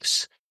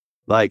bailiffs.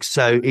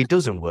 So it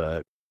doesn't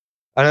work.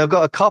 And I've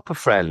got a copper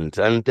friend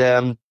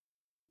and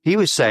he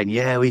was saying,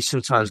 we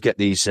sometimes get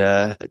these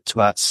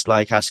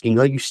twats asking,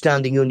 are you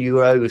standing on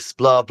your oath,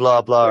 blah,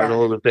 blah, blah, and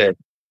all of it.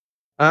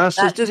 And I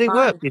says, does it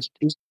work?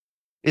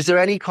 Is there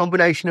any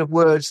combination of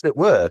words that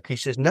work? He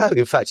says, no,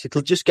 in fact,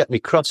 it'll just get me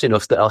cross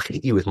enough that I'll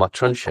hit you with my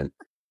truncheon.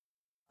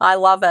 I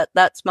love it.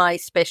 That's my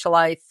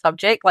specialized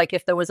subject. Like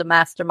if there was a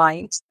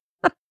mastermind,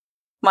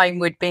 mine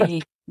would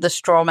be the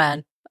straw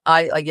man.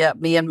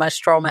 Me and my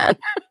straw man.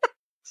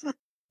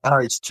 Oh,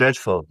 it's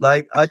dreadful.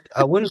 I've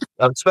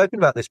spoken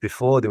about this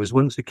before. There was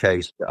once a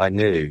case that I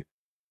knew,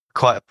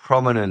 quite a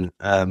prominent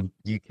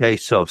UK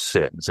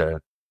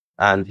solicitor,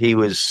 and he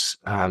was,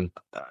 and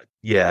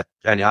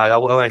I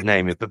won't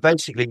name it, but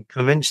basically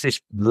convinced this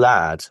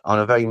lad on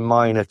a very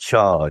minor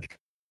charge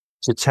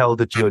to tell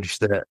the judge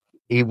that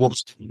he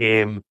wants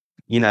him,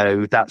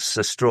 that's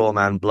a straw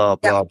man, blah,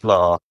 blah,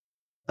 blah.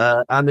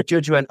 And the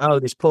judge went,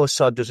 this poor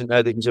sod doesn't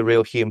know that he's a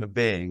real human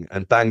being,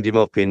 and banged him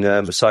up in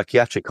a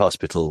psychiatric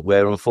hospital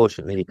where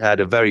unfortunately he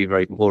had a very,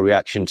 very poor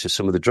reaction to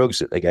some of the drugs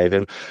that they gave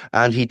him,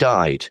 and he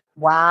died.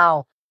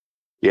 Wow.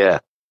 Yeah.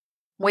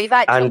 We've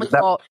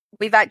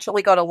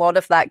actually got a lot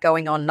of that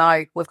going on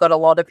now. We've got a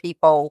lot of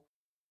people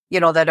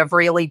that have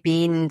really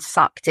been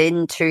sucked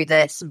into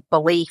this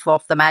belief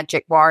of the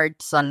magic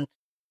words. And,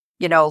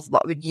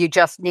 you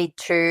just need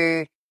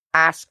to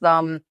ask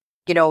them,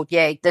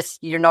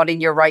 you're not in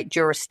your right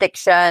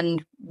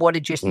jurisdiction. What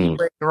did you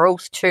swear your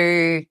oath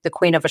to? The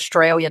Queen of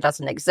Australia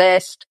doesn't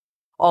exist.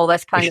 All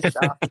this kind of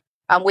stuff.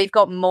 And we've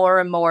got more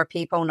and more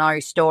people now,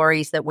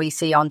 stories that we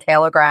see on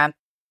Telegram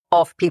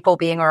of people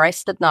being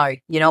arrested now.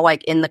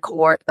 Like in the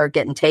court, they're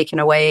getting taken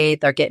away.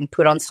 They're getting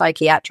put on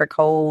psychiatric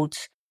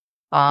holds.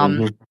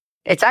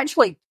 It's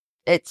actually,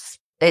 it's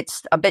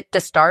a bit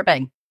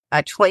disturbing,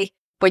 actually,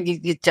 when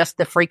you just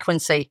the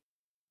frequency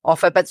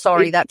of it. But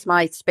sorry, that's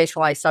my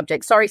specialized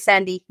subject. Sorry,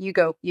 Sandee, you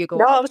go.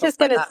 No, I was just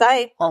going to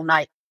say all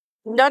night.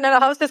 No.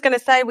 I was just going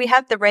to say we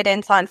have the red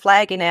ensign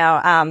flag in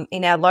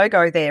our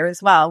logo there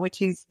as well,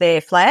 which is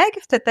their flag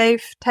that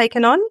they've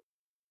taken on.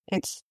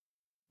 It's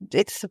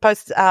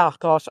supposed to. Oh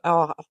gosh.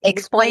 Oh,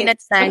 explain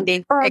it,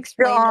 Sandee.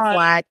 Explain the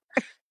flag.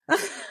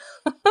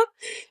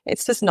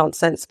 It's just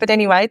nonsense. But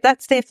anyway,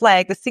 that's their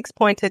flag, the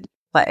 6-pointed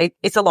flag.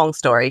 It's a long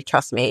story.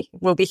 Trust me.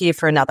 We'll be here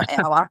for another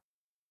hour.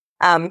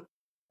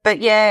 But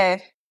yeah.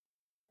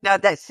 No,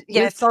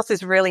 SOS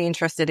is really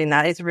interested in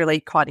that. It's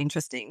really quite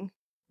interesting.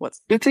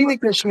 The thing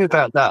that gets me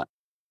about that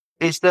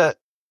is that,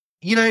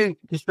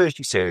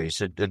 conspiracy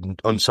series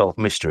and unsolved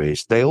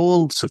mysteries, they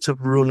all sort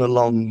of run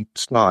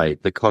alongside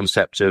the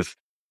concept of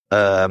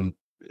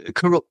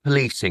corrupt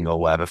policing or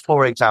whatever.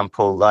 For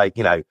example, like,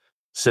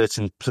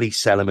 certain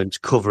police elements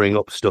covering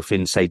up stuff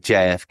in, say,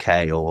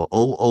 JFK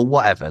or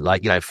whatever,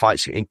 like,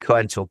 fights in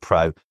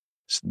COINTELPRO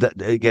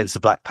against the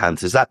Black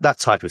Panthers, that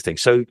type of thing.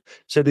 So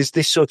there's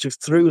this sort of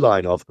through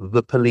line of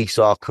the police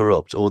are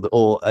corrupt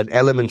or an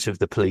element of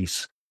the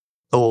police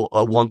or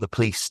want the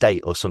police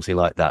state or something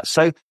like that.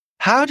 So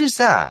how does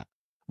that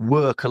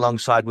work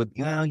alongside with,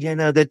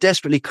 they're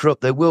desperately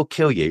corrupt, they will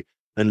kill you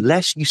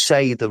unless you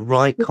say the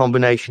right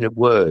combination of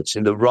words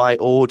in the right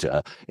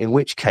order, in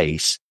which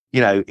case,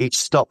 it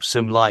stops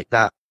them like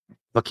that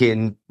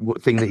fucking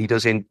thing that he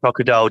does in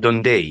Crocodile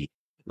Dundee.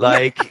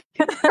 Like,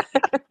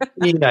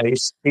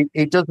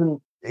 it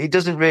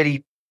doesn't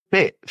really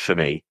fit for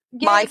me.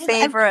 My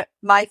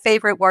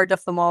favorite word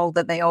of them all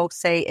that they all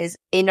say is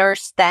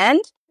understand.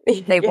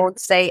 They won't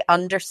say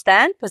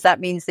understand because that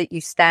means that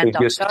you stand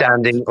up. You're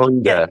standing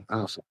under.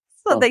 Yeah.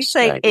 So they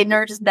say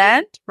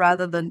understand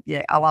rather than,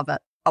 I love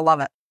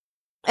it.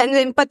 And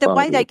then, but the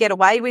way they get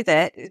away with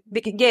it,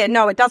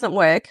 it doesn't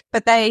work.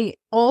 But they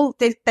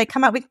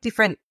come up with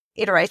different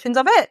iterations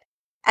of it,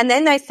 and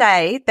then they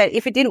say that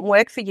if it didn't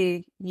work for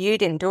you, you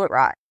didn't do it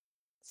right.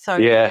 So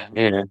yeah.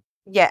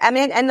 I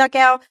mean, and like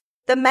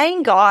the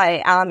main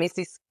guy is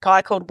this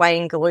guy called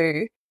Wayne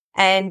Glue,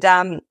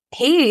 and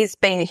he's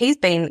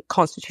been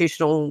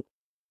constitutional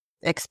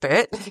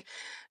expert,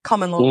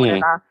 common law,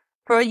 whatever,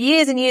 for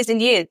years and years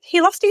and years.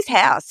 He lost his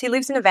house. He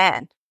lives in a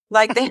van,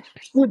 like they.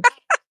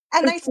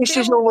 And this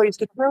is always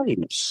the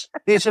case.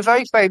 There's a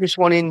very famous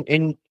one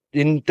in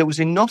that was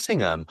in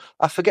Nottingham.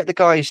 I forget the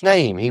guy's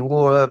name. He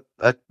wore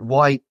a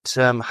white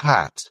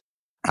hat,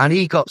 and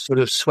he got sort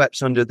of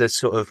swept under the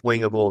sort of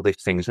wing of all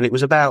these things. And it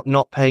was about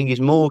not paying his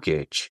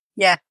mortgage.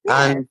 Yeah.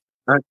 And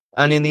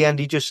in the end,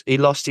 he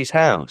lost his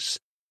house.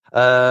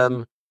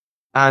 And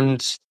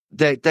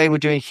they were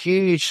doing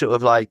huge sort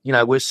of like,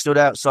 we're stood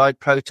outside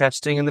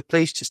protesting and the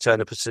police just turned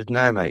up and said,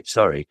 no, mate,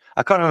 sorry.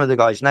 I can't remember the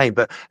guy's name,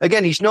 but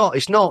again, it's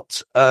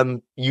not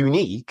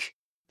unique.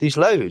 There's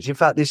loads. In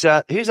fact, there's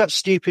who's that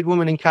stupid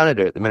woman in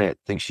Canada at the minute?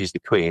 I think she's the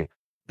Queen.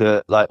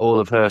 Like all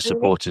of her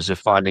supporters are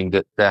finding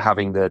that they're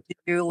having the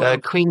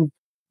Queen.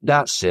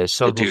 That's it.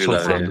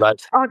 Something.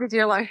 Like, the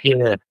Dulo.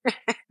 Yeah.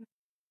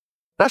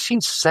 That's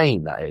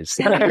insane. That is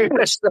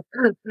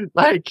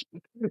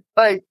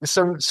like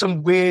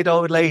some weird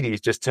old ladies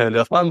just turned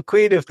up. I'm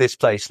queen of this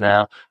place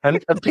now,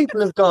 and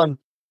people have gone.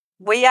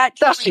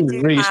 That seems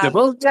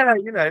reasonable.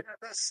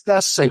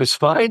 That seems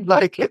fine.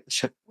 Like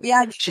it. We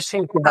actually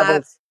seem to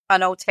have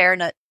an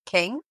alternate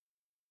king.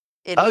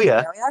 In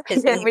Australia.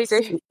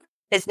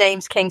 His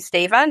name's King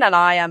Stephen, and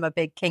I am a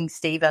big King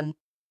Stephen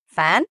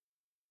fan.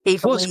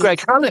 What's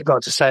Greg Hallett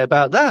got to say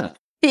about that?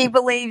 He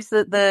believes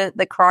that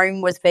the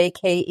crown was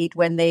vacated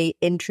when they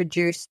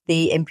introduced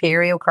the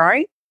imperial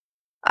crown.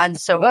 And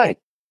so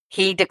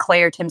he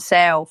declared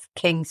himself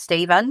King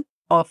Stephen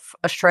of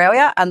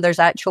Australia. And there's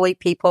actually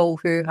people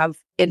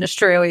in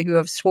Australia who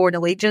have sworn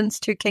allegiance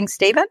to King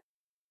Stephen.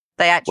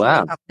 They actually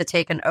have to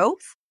take an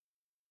oath.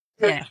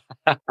 Yeah.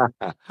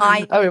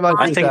 I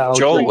think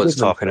Joel was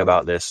talking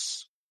about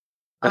this.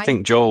 I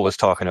think Joel was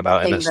talking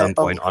about it at some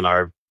point on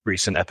our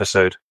recent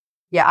episode.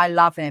 Yeah, I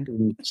love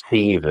him.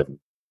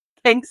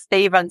 King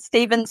Stephen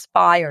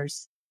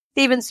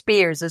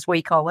Spears, as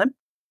we call him.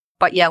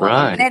 But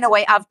yeah,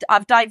 anyway,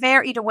 I've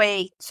diverted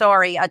away.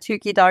 Sorry, I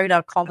took you down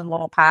a common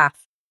law path.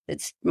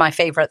 It's my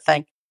favourite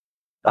thing.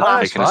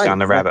 Taking us down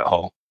the rabbit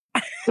hole.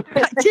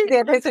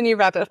 Yeah, there's a new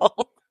rabbit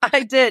hole.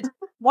 I did.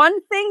 One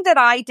thing that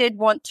I did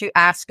want to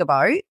ask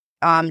about,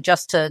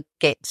 just to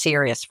get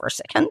serious for a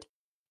second,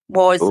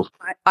 was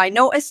I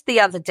noticed the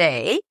other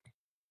day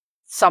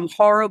some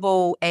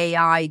horrible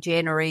AI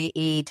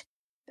generated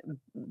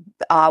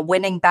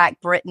winning back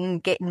Britain,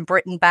 getting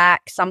Britain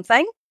back,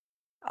 something.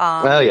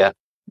 Yeah.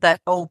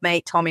 That old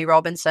mate Tommy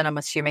Robinson, I'm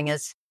assuming,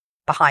 is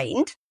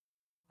behind.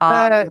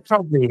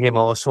 Probably him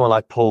or someone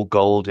like Paul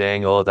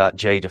Golding or that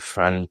Jada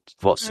Friend,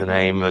 what's her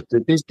name?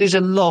 There's a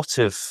lot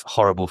of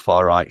horrible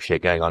far-right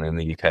shit going on in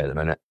the UK at the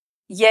minute.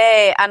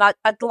 Yeah, and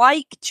I'd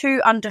like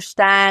to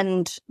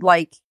understand,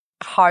 like,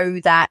 how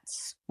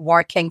that's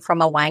working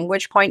from a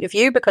language point of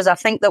view, because I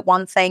think that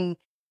one thing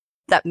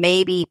that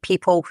maybe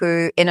people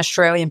who, in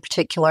Australia in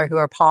particular, who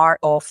are part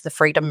of the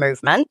freedom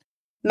movement,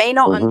 may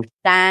not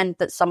understand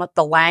that some of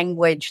the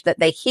language that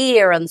they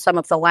hear and some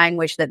of the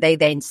language that they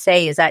then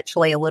say is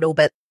actually a little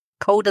bit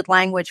coded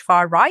language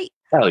far right.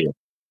 Oh, yeah.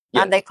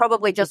 And they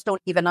probably just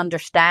don't even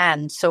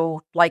understand.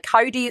 So, like,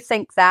 how do you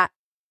think that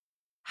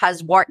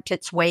has worked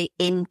its way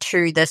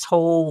into this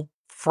whole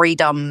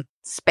freedom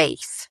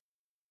space?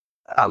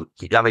 It's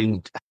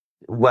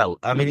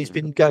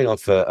been going on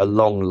for a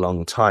long,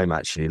 long time,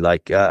 actually.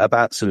 Like,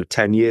 about sort of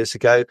 10 years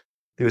ago,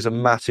 there was a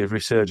massive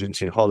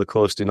resurgence in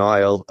Holocaust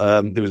denial.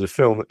 There was a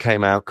film that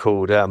came out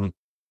called The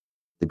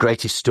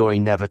Greatest Story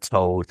Never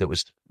Told that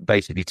was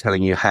basically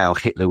telling you how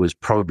Hitler was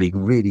probably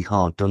really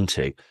hard done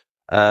to.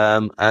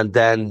 And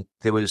then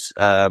there was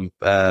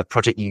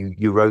Project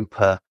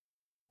Europa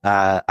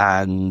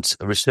and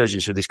a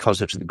resurgence of this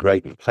concept of the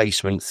Great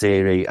Replacement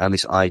theory and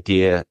this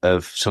idea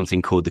of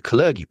something called the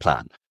Kalergi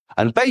Plan.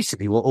 And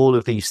basically what all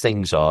of these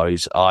things are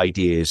is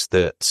ideas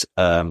that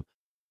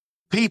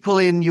people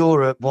in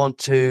Europe want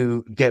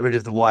to get rid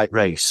of the white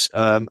race.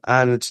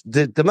 And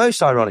the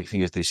most ironic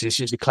thing of this is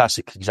just a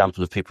classic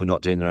example of people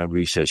not doing their own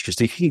research, because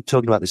they keep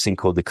talking about this thing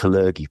called the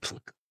Kalergi Plan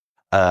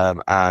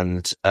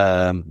and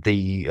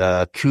the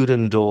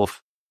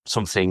Kudendorf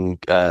something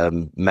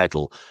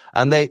medal.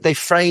 And they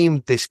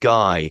framed this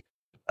guy.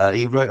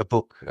 He wrote a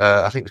book,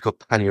 I think it's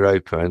called Pan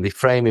Europa, and they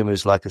frame him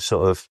as like a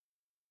sort of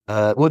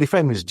they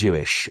frame him as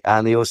Jewish,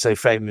 and they also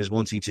frame him as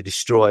wanting to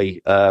destroy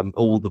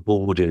all the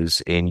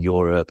borders in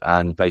Europe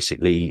and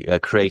basically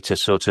create a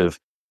sort of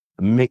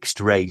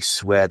mixed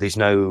race where there's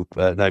no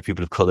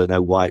people of color,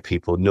 no white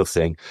people,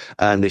 nothing.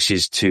 And this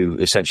is to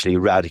essentially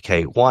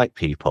eradicate white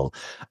people.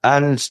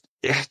 And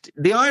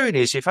the irony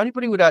is, if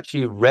anybody would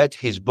actually read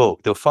his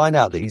book, they'll find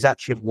out that he's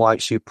actually a white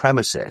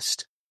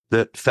supremacist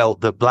that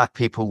felt that black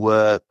people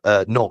were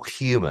not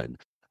human,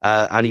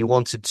 and he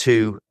wanted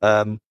to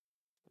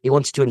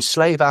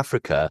enslave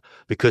Africa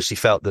because he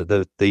felt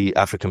that the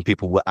African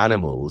people were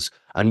animals,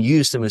 and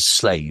use them as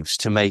slaves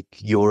to make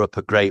Europe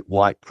a great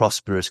white,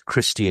 prosperous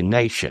Christian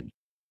nation.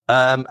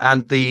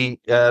 And the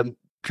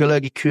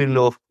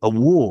Kalergi-Kudendorf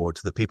Award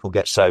that people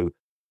get so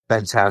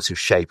bent out of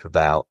shape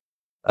about,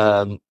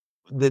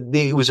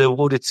 it was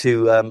awarded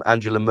to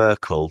Angela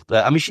Merkel.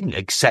 She didn't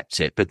accept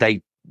it, but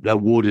they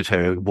awarded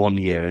her 1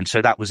 year. And so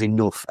that was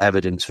enough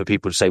evidence for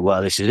people to say,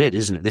 well, this is it,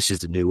 isn't it? This is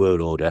the New World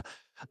Order.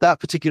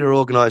 That particular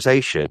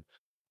organization,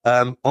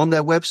 on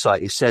their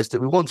website, it says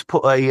that we want to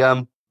put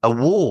a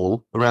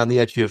wall around the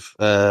edge of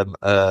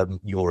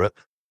Europe.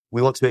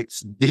 We want to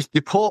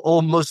deport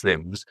all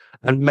Muslims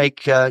and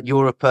make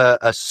Europe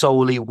a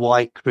solely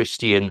white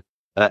Christian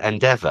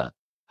endeavor.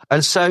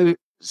 And so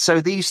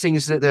these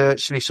things that they're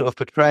actually sort of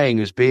portraying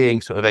as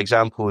being sort of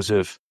examples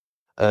of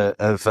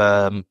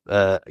wanting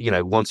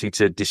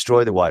to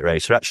destroy the white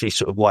race are actually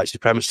sort of white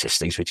supremacist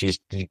things, which is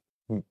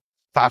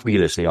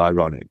fabulously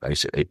ironic,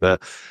 basically.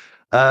 But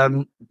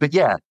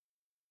yeah,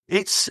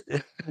 it's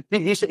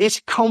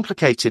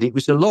complicated. It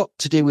was a lot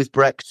to do with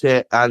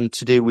Brexit and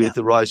to do with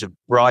the rise of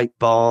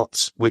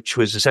Breitbart, which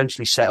was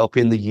essentially set up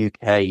in the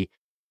UK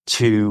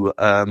to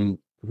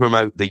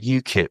promote the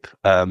UKIP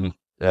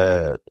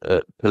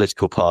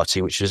political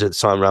party, which was at the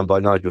time run by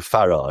Nigel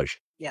Farage.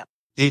 Yeah,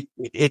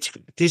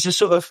 there's a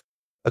sort of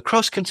a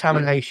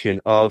cross-contamination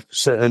of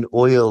certain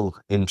oil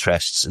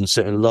interests and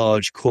certain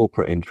large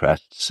corporate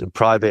interests and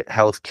private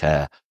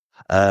healthcare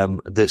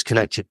that's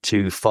connected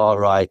to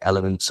far-right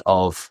elements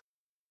of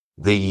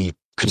the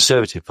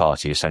Conservative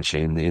Party,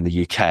 essentially, in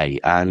the UK.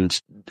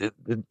 And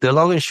the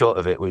long and short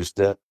of it was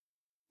that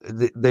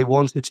they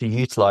wanted to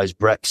utilise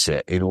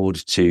Brexit in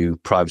order to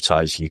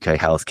privatise UK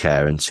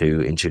healthcare and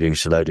to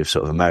introduce a load of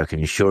sort of American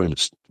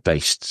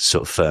insurance-based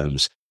sort of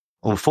firms.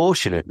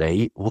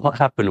 Unfortunately, what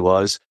happened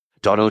was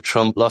Donald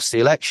Trump lost the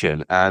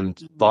election, and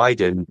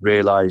Biden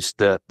realized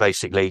that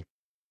basically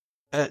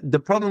the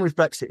problem with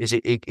Brexit is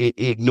it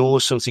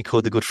ignores something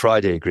called the Good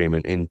Friday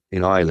Agreement in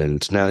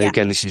Ireland. Now,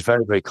 again, this is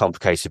very, very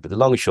complicated, but the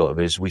long and short of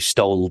it is we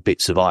stole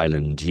bits of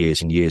Ireland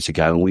years and years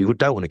ago, and we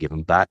don't want to give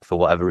them back for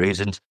whatever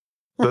reason.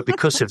 But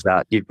because of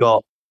that, you've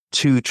got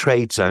two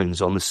trade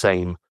zones on the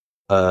same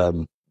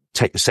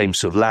take the same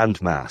sort of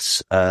land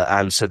mass,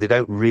 and so they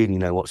don't really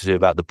know what to do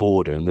about the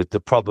border. And the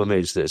problem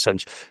is that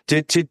essentially,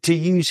 to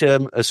use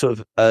a sort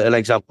of an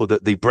example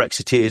that the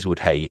Brexiteers would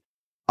hate,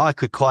 I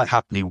could quite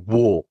happily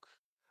walk.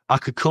 I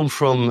could come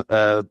from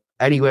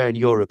anywhere in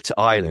Europe to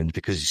Ireland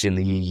because it's in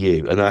the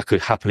EU, and I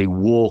could happily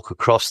walk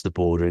across the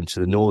border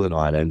into the Northern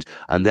Ireland,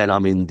 and then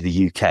I'm in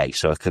the UK,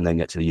 so I can then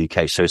get to the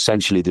UK. So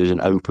essentially, there's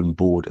an open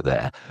border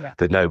there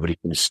that nobody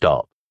can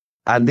stop.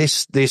 And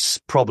this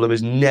problem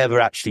has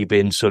never actually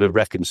been sort of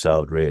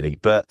reconciled, really.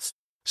 But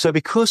so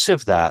because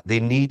of that,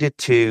 they needed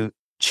to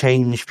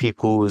change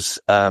people's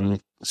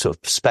sort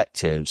of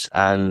perspectives.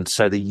 And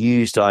so they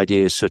used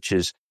ideas such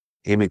as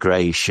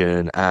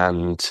immigration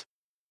and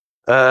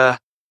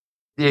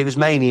it was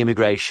mainly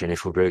immigration,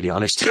 if we're brutally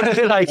honest.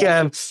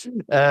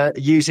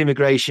 Use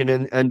immigration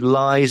and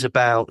lies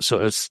about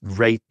sort of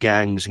rape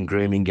gangs and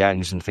grooming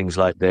gangs and things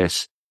like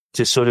this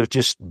to sort of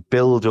just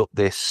build up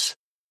this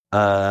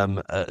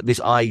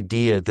this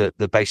idea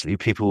that basically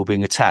people were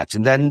being attacked.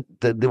 And then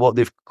what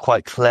they've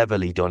quite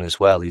cleverly done as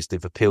well is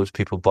they've appealed to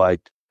people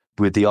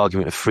with the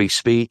argument of free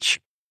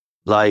speech,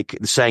 like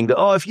saying that,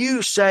 oh, if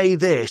you say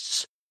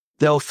this,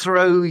 they'll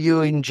throw you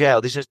in jail.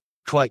 This is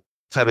quite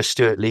clever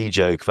Stuart Lee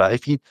joke about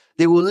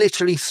they will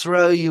literally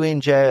throw you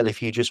in jail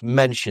if you just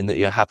mention that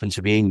you happen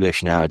to be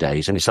English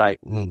nowadays. And it's like,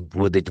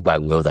 will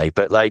they?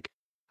 But like,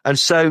 and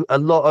so a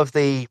lot of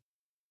the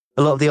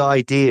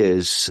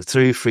ideas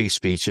through free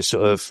speech are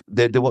sort of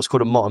they're what's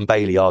called a Mott and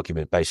Bailey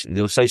argument. Basically,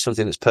 they'll say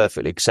something that's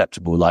perfectly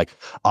acceptable, like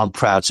I'm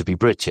proud to be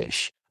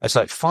British. It's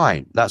like,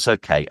 fine, that's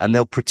okay. And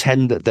they'll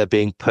pretend that they're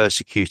being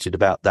persecuted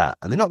about that.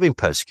 And they're not being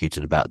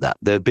persecuted about that.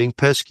 They're being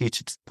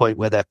persecuted to the point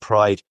where their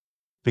pride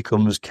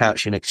becomes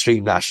couched in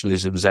extreme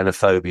nationalism,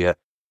 xenophobia,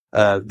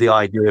 the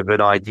idea of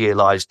an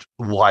idealized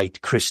white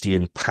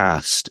Christian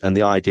past, and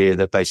the idea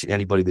that basically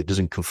anybody that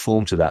doesn't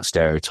conform to that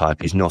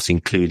stereotype is not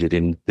included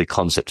in the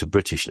concept of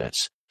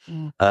Britishness.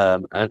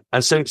 And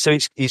so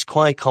it's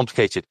quite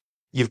complicated.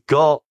 You've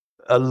got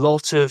a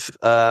lot of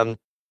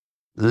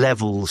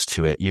levels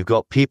to it. You've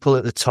got people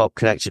at the top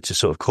connected to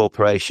sort of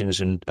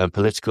corporations and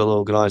political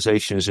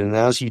organizations. And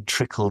as you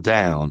trickle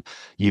down,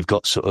 you've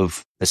got sort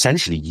of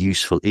essentially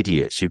useful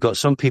idiots. You've got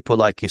some people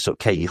like your sort of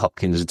Katie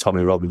Hopkins and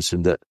Tommy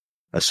Robinson that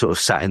are sort of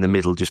sat in the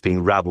middle just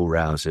being rabble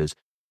rousers.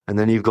 And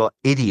then you've got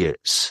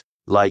idiots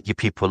like your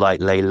people like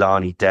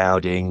Leilani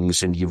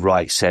Dowdings and your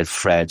Right Said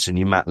Freds and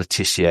your Matt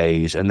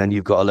Letizier's. And then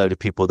you've got a load of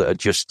people that are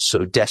just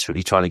sort of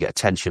desperately trying to get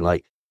attention,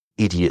 like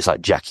idiots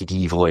like Jackie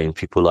Devoy and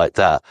people like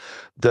that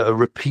are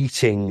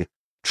repeating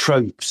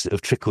tropes that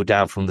have trickled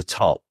down from the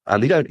top,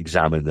 and they don't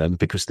examine them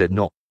because they're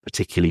not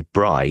particularly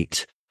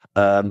bright.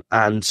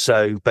 And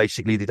so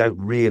basically they don't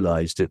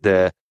realize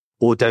that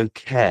or don't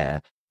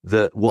care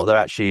that what they're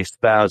actually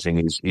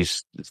espousing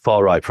is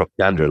far right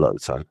propaganda a lot of the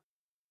time.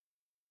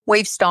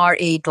 We've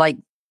started like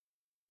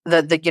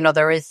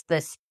there is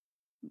this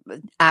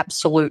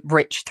absolute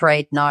rich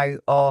thread now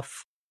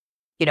of,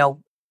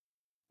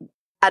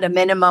 at a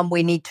minimum,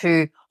 we need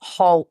to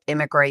halt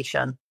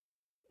immigration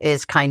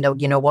is kind of,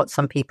 what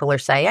some people are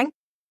saying.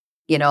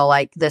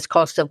 Like this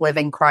cost of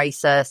living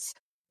crisis,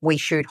 we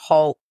should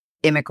halt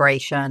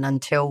immigration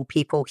until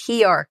people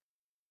here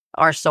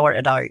are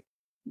sorted out.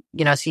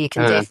 So you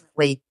can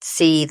definitely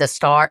see the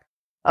start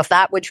of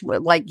that, which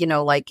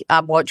I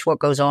watch what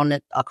goes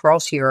on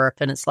across Europe,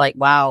 and it's like,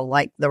 wow,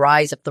 like the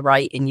rise of the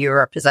right in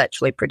Europe is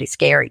actually pretty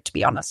scary, to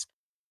be honest.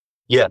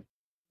 Yeah.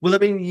 Well, I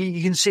mean,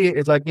 you can see it.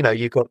 It's like,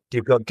 you've got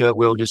Geert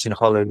Wilders in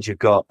Holland. You've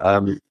got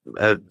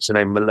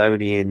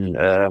Meloni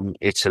in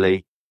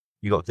Italy.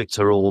 You got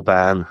Viktor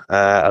Orban.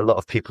 A lot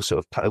of people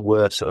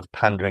were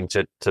pandering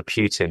to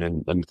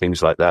Putin and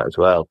things like that as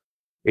well.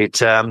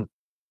 It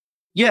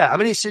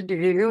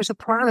was a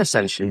plan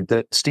essentially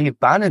that Steve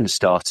Bannon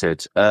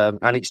started,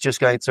 and it's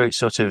just going through its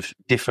sort of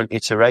different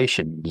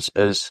iterations.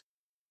 As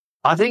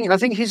I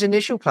think his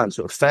initial plan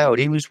sort of failed.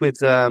 He was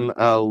with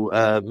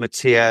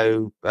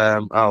Matteo,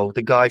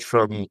 the guy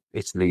from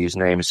Italy, whose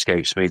name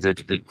escapes me,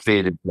 the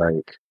bearded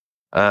bloke,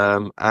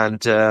 that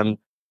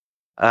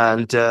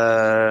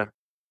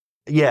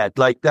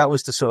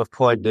was the sort of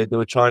point that they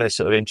were trying to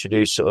sort of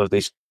introduce sort of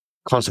this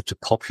concept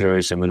of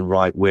popularism and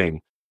right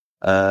wing,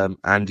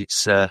 and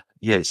it's very,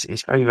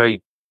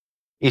 very,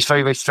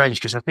 very strange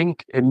because I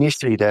think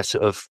initially their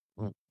sort of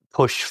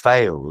push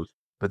failed,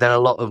 but then a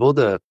lot of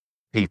other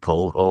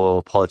people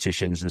or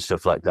politicians and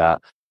stuff like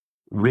that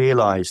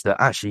realize that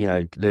actually,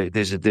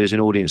 there's an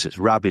audience that's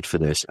rabid for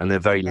this, and they're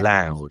very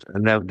loud.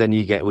 And then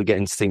we get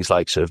into things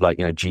like sort of like,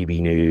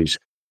 GB News,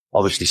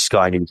 obviously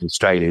Sky News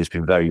Australia has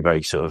been very,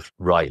 very sort of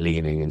right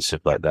leaning and stuff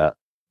like that.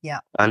 Yeah.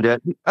 And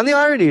the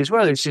irony as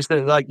well is just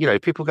that, like,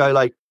 people go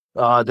like,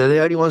 they're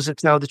the only ones that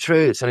tell the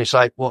truth. And it's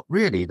like, what,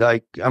 really?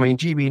 Like, I mean,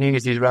 GB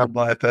News is run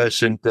by a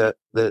person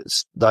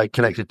that's like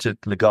connected to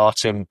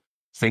Legatum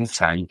think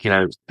tank,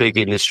 big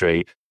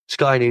industry.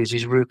 Sky News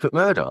is Rupert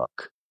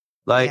Murdoch.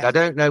 Like, I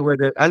don't know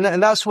whether, and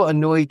that's what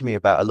annoyed me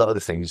about a lot of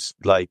the things,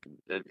 like,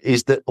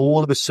 is that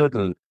all of a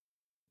sudden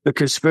the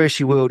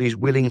conspiracy world is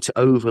willing to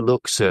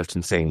overlook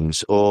certain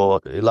things or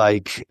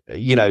like,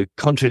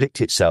 contradict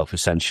itself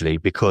essentially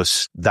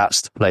because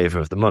that's the flavor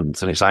of the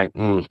month. And it's like,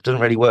 it doesn't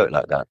really work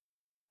like that.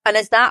 And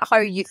is that how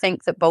you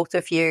think that both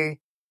of you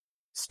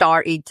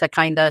started to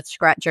kind of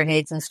scratch your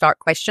heads and start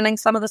questioning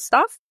some of the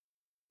stuff?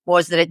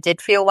 Was that it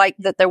did feel like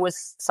that there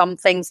was some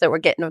things that were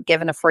getting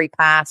given a free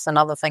pass and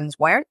other things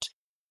weren't?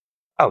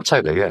 Oh,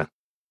 totally, yeah.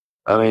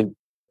 I mean,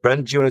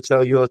 Brent, do you want to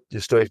tell your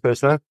story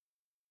first now?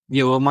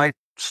 Yeah, well, my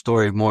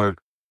story more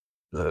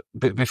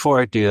before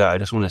I do that, I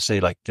just want to say,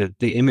 like,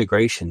 the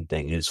immigration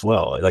thing as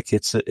well. Like,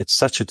 it's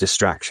such a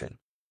distraction.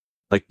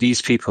 Like,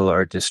 these people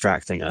are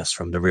distracting us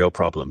from the real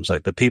problems.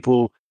 Like, the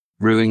people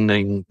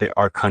ruining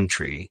our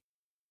country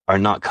are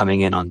not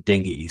coming in on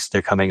dinghies;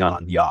 they're coming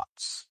on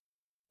yachts.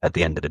 At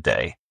the end of the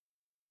day,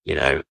 you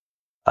know.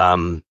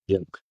 Yeah.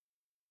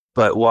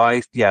 But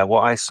what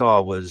I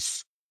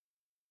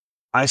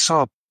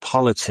saw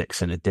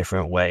politics in a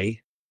different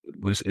way.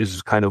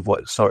 Is kind of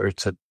what started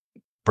to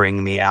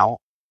bring me out.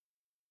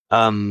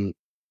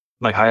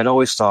 Like, I had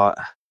always thought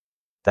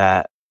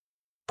that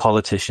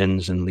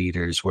politicians and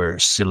leaders were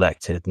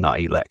selected,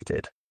 not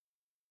elected.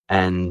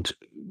 And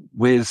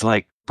with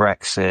like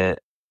Brexit,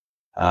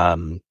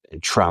 and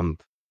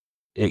Trump,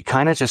 it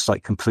kind of just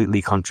like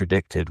completely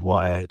contradicted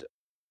what I had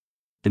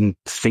been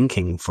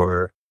thinking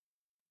for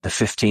the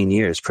 15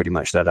 years pretty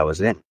much that I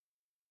was in.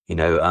 You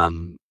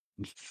know,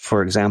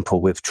 for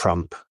example, with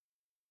Trump,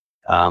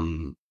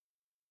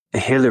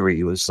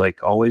 Hillary was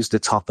like always the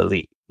top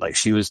elite. Like,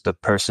 she was the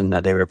person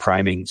that they were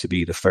priming to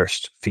be the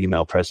first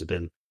female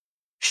president.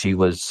 She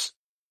was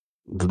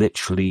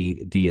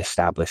literally the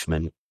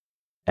establishment,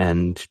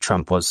 and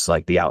Trump was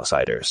like the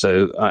outsider.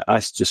 So I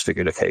just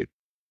figured, okay,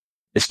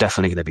 it's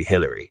definitely going to be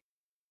Hillary.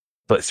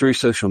 But through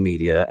social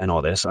media and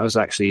all this, I was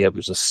actually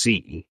able to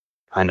see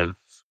kind of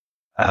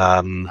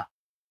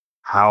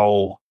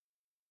how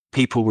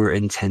people were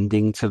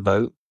intending to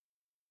vote,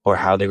 or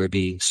how they were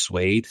being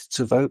swayed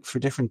to vote for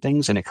different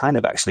things. And it kind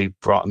of actually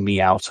brought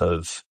me out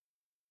of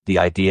the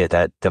idea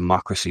that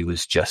democracy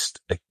was just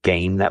a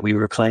game that we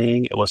were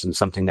playing. It wasn't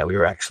something that we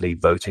were actually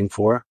voting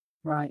for.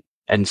 Right.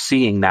 And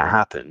seeing that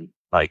happen,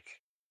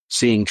 like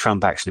seeing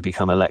Trump actually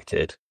become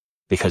elected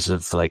because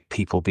of like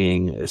people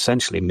being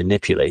essentially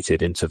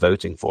manipulated into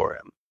voting for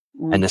him.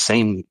 And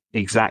the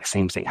exact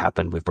same thing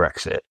happened with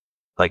Brexit.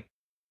 Like,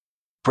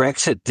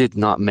 Brexit did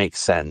not make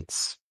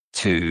sense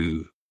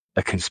to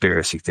a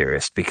conspiracy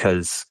theorist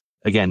because,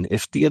 again,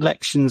 if the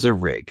elections are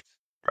rigged,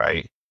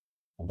 right,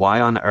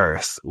 why on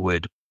earth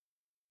would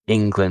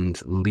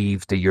England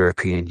leave the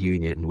European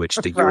Union, which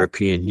the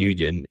European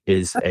Union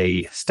is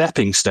a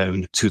stepping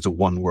stone to the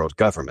one world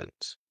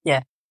government?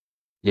 Yeah.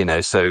 You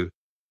know, so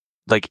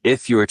like,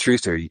 if you're a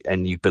truther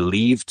and you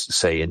believed,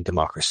 say, in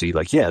democracy,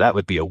 like, yeah, that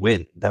would be a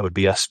win. That would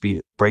be us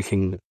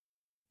breaking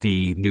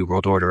the New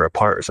World Order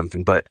apart or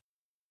something. But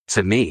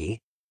to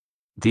me,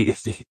 the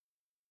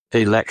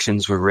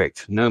elections were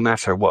rigged no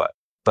matter what.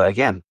 But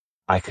again,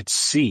 I could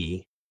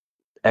see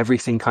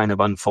everything kind of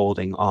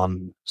unfolding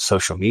on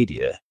social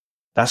media.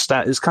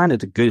 That is kind of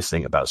the good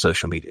thing about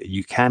social media.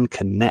 You can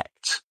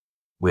connect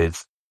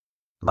with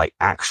like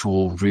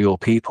actual real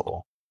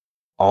people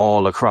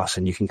all across,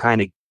 and you can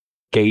kind of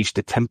gauge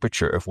the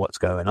temperature of what's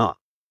going on.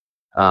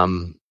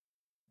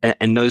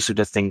 And those are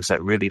the things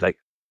that really, like,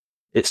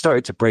 it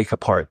started to break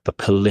apart the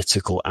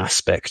political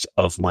aspect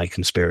of my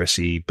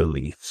conspiracy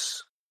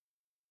beliefs.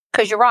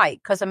 Because you're right.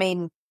 Because, I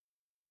mean,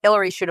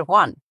 Hillary should have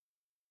won.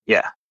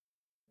 Yeah.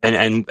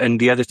 And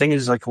the other thing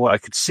is, like, what I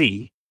could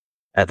see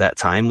at that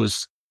time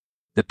was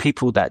the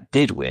people that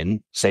did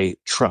win, say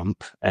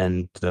Trump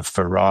and the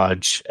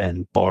Farage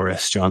and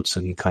Boris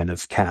Johnson kind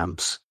of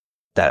camps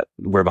that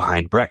were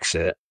behind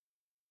Brexit.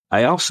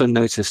 I also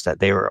noticed that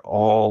they were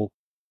all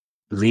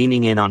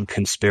leaning in on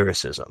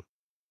conspiracism.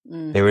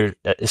 They were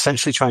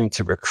essentially trying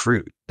to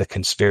recruit the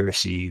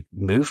conspiracy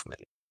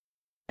movement.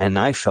 And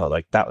I felt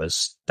like that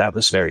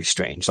was very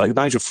strange. Like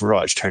Nigel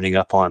Farage turning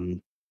up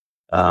on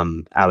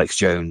Alex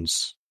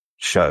Jones'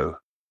 show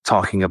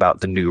talking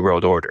about the New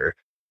World Order.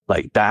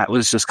 Like, that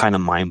was just kind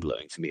of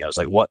mind-blowing to me. I was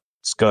like,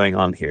 what's going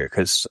on here?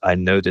 Because I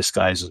know this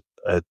guy's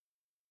a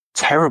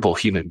terrible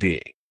human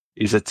being.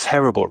 He's a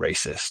terrible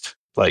racist.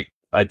 Like,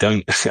 I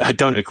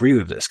don't agree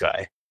with this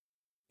guy.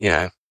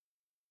 Yeah.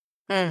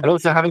 And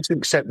also having to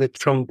accept that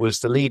Trump was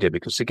the leader,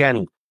 because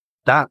again,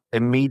 that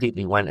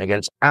immediately went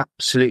against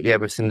absolutely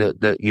everything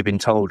that you've been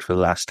told for the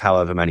last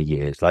however many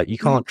years. Like, you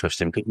can't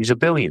trust him because he's a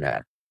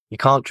billionaire. You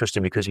can't trust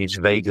him because he's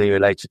vaguely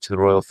related to the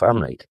royal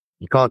family.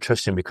 You can't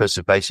trust him because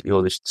of basically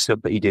all this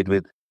stuff that he did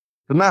with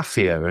the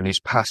mafia and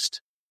his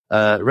past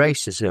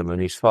racism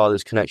and his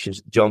father's connections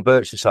to the John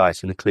Birch Society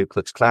and the Ku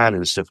Klux Klan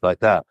and stuff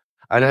like that.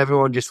 And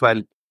everyone just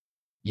went,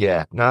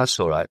 yeah, no, that's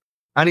all right.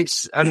 And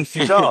it's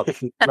bizarre.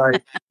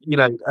 Like, you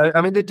know,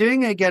 I mean, they're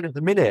doing it again at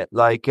the minute,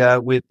 like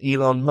with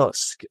Elon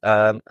Musk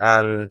and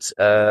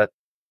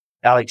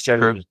Alex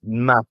Jones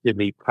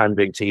massively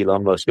pandering to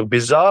Elon Musk. And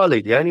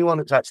bizarrely, the only one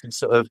that's actually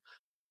sort of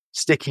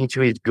sticking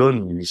to his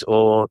guns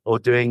or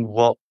doing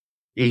what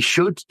he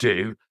should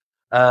do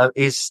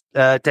is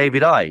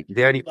David Icke.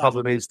 The only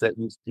problem is that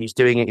he's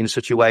doing it in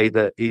such a way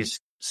that is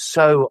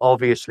so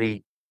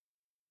obviously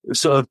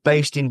sort of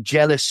based in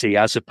jealousy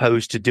as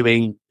opposed to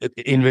doing,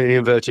 in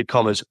inverted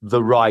commas,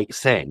 the right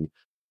thing.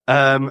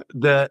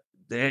 That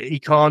he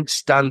can't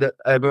stand that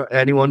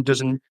anyone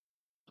doesn't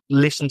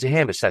listen to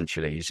him,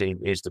 essentially,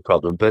 is the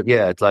problem. But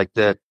yeah, it's like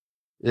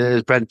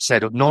as Brent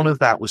said, none of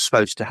that was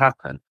supposed to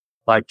happen.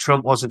 Like,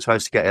 Trump wasn't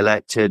supposed to get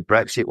elected.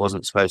 Brexit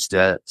wasn't supposed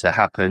to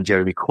happen.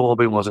 Jeremy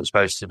Corbyn wasn't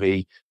supposed to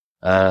be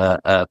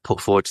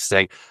put forward to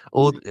say,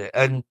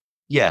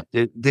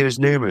 there's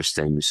numerous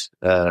things,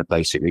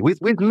 basically.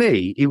 With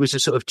me, it was a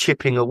sort of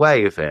chipping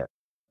away of it.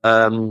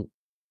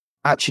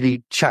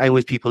 Actually chatting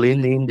with people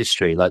in the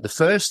industry. Like the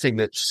first thing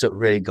that sort of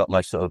really got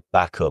my sort of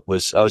back up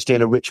was I was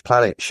doing a Rich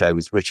Planet show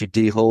with Richard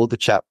D. Hall, the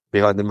chap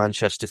behind the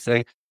Manchester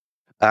thing.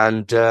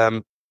 And,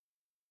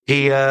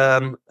 he,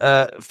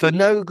 for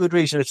no good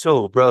reason at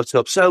all, brought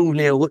up, so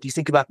Neil, what do you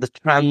think about the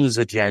trans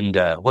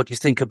agenda? What do you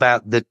think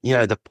about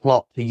the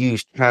plot to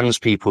use trans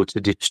people to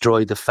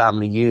destroy the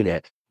family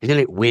unit? Isn't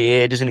it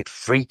weird? Isn't it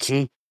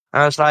freaky?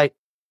 And I was like,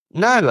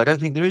 no, I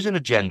don't think there is an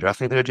agenda. I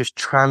think there are just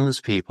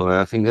trans people. And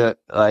I think that,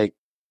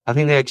 I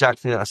think the exact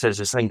thing that I said is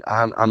this thing.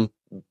 I'm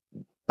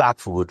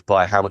baffled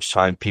by how much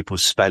time people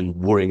spend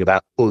worrying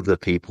about other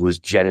people's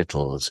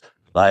genitals.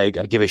 Like,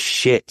 I give a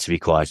shit, to be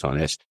quite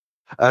honest.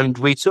 And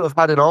we sort of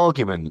had an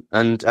argument,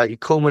 and it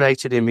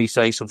culminated in me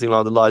saying something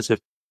along the lines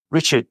of,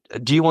 Richard,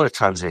 do you want to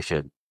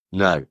transition?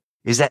 No.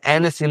 Is there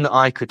anything that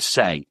I could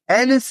say,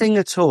 anything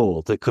at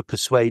all that could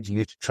persuade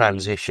you to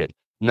transition?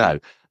 No.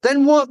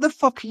 Then what the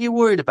fuck are you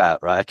worried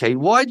about, right? Okay,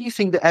 why do you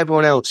think that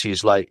everyone else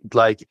is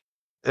can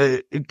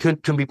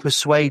be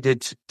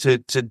persuaded to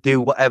do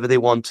whatever they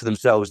want to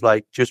themselves,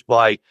 like just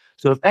by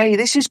sort of, hey,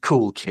 this is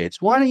cool,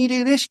 kids. Why don't you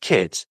do this,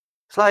 kids?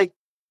 It's like,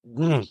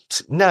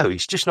 no,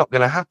 it's just not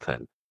going to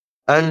happen.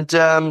 And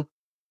the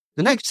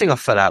next thing I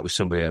fell out with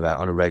somebody about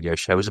on a radio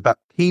show was about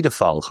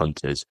paedophile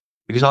hunters,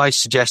 because I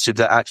suggested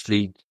that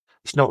actually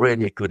it's not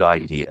really a good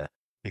idea,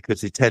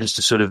 because it tends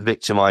to sort of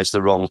victimize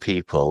the wrong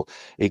people.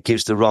 It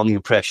gives the wrong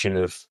impression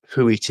of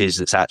who it is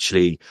that's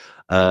actually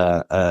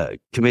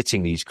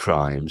committing these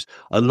crimes.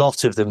 A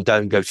lot of them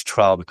don't go to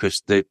trial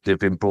because they've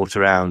been brought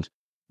around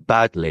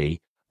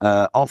badly.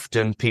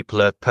 Often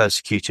people are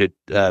persecuted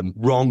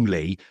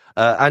wrongly.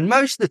 And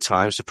most of the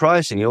time,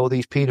 surprisingly, all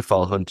these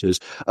paedophile hunters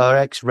are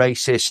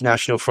ex-racist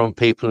National Front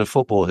people and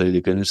football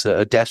hooligans that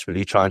are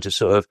desperately trying to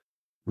sort of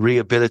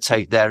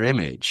rehabilitate their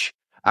image.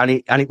 And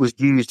it was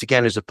used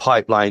again as a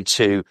pipeline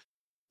to,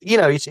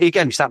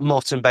 it's that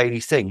Mott and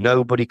Bailey thing.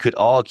 Nobody could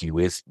argue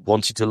with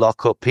wanting to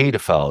lock up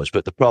paedophiles.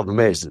 But the problem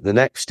is that the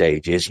next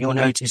stage is, you'll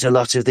notice a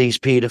lot of these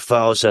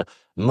paedophiles are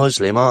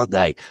Muslim, aren't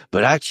they?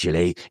 But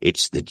actually,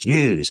 it's the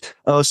Jews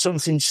or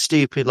something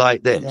stupid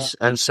like this.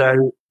 Yeah. And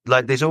so,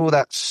 there's all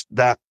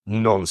that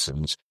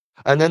nonsense.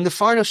 And then the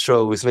final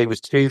straw with me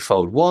was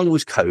twofold. One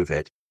was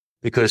COVID,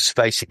 because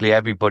basically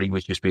everybody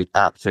was just being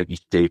absolutely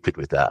stupid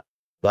with that.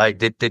 Like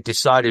they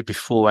decided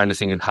before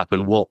anything had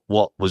happened what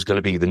was going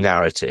to be the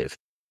narrative.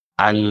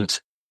 And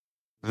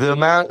the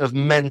amount of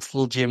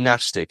mental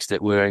gymnastics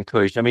that were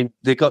encouraged. I mean,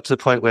 they got to the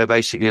point where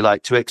basically,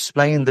 to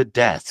explain the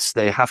deaths,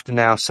 they have to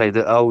now say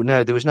that, oh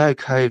no, there was no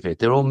COVID.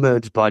 They're all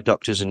murdered by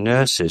doctors and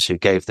nurses who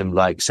gave them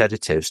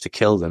sedatives to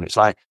kill them. It's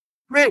like,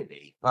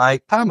 really?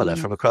 Like Pamela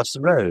from across the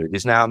road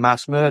is now a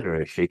mass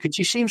murderer, is she? Because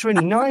she seems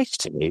really nice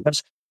to me.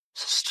 That's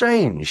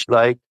strange.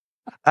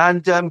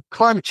 And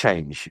climate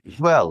change as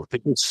well,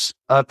 because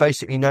I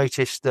basically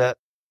noticed that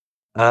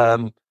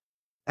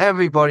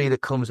everybody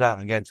that comes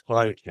out against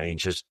climate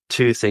change has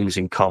two things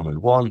in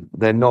common. One,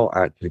 they're not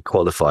actually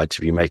qualified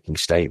to be making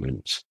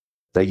statements.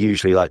 They're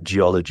usually like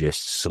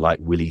geologists, like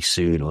Willie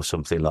Soon or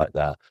something like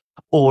that.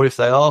 Or if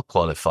they are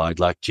qualified,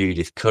 like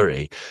Judith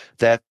Curry,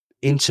 they're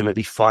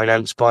intimately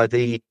financed by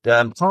the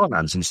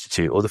Heartlands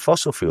Institute or the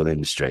fossil fuel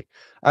industry.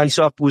 And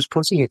so I was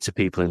putting it to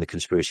people in the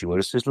conspiracy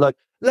world. It's just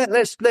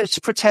let's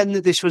pretend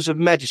that this was a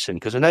medicine,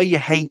 because I know you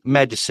hate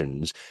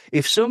medicines.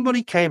 If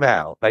somebody came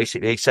out,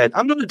 basically said,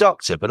 I'm not a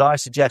doctor, but I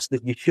suggest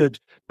that you should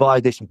buy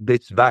this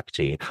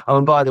vaccine. Oh,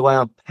 and by the way,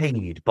 I'm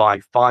paid by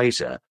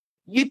Pfizer.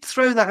 You'd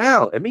throw that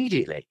out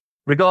immediately,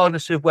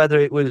 regardless of whether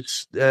it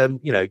was,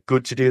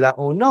 good to do that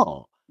or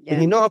not. Yeah.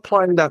 And you're not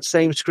applying that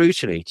same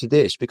scrutiny to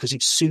this because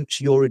it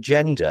suits your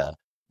agenda.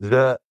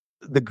 The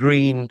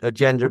green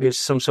agenda is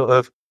some sort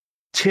of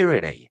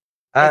tyranny.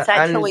 It's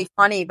actually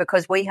funny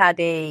because we had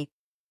a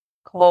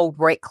called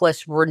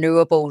Reckless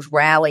Renewables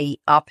rally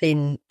up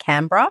in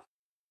Canberra.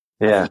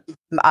 Yeah.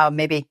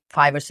 Maybe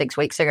 5 or 6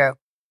 weeks ago.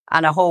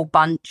 And a whole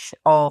bunch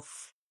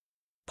of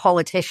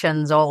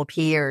politicians all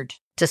appeared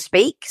to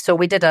speak. So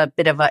we did a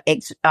bit of an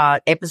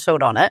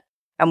episode on it.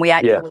 And we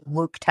actually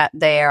looked at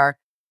their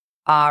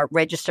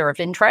register of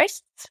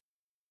interests.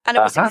 And it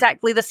was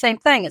exactly the same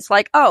thing. It's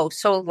like,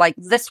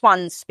 this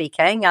one's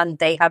speaking and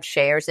they have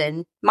shares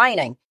in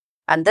mining.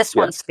 And this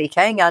one's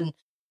speaking and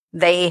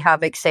they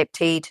have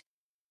accepted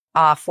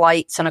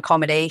flights and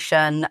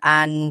accommodation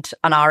and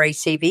an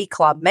RACV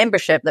club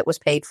membership that was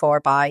paid for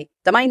by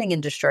the mining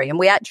industry. And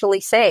we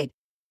actually said,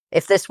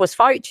 if this was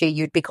Fauci,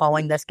 you'd be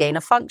calling this gain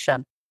of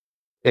function.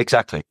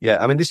 Exactly. Yeah.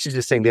 I mean, this is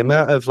the thing. The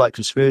amount of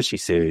conspiracy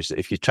theories that,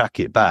 if you track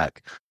it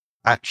back,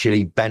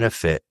 actually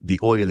benefit the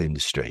oil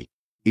industry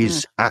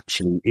is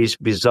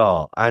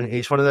bizarre. And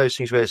it's one of those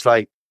things where it's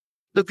like,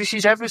 look, this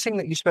is everything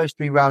that you're supposed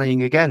to be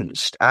rallying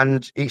against.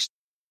 And it's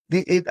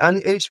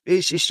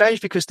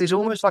strange because there's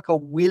almost like a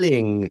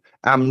willing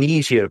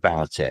amnesia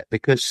about it,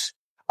 because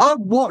I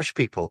watch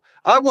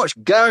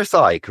Gareth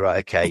Icke, right?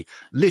 Okay.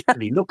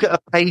 Literally look at a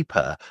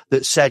paper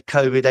that said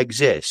COVID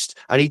exists.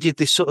 And he did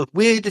this sort of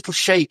weird little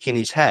shake in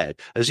his head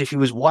as if he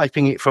was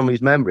wiping it from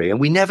his memory. And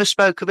we never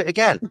spoke of it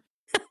again.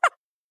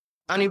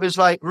 And he was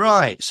like,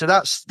 right. So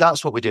that's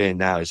what we're doing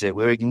now, is it?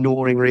 We're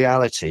ignoring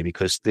reality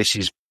because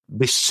this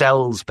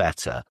sells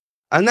better.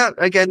 And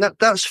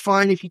that's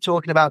fine if you're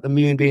talking about the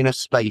moon being a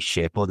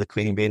spaceship or the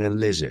Queen being a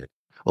lizard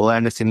or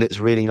anything that's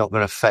really not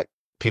going to affect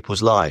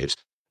people's lives.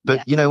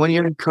 But, when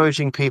you're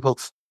encouraging people,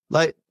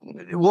 like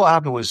what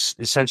happened was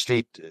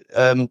essentially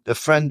a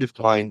friend of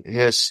mine,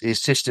 his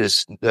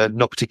sister's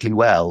not particularly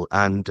well,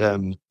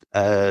 and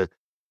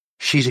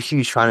she's a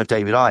huge fan of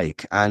David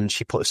Icke, and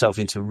she put herself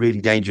into really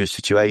dangerous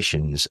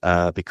situations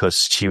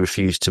because she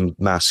refused to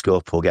mask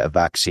up or get a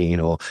vaccine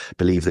or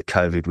believe that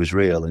COVID was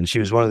real. And she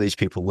was one of these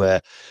people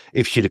where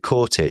if she'd have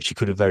caught it, she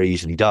could have very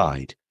easily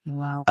died.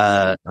 Wow.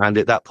 And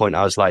at that point,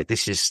 I was like,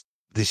 this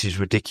is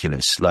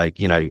ridiculous. Like,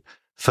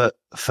 for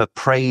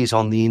praise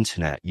on the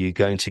internet, you're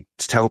going to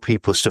tell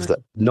people stuff that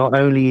not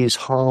only is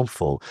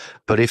harmful,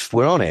 but if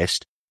we're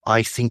honest,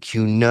 I think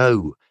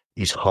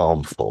is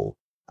harmful.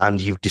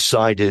 And you've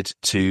decided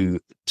to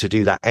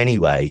do that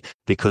anyway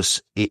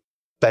because it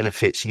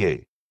benefits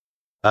you.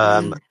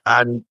 But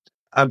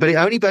it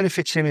only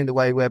benefits him in the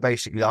way where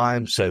basically I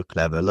am so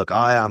clever. Look,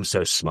 I am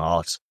so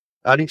smart.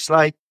 And it's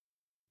like,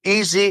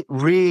 is it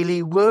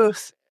really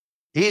worth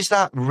it? Is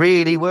that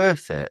really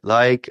worth it?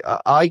 Like,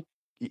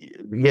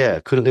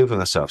 couldn't live with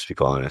myself, to be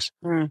quite honest.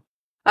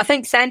 I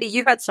think, Sandee,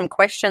 you had some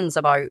questions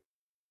about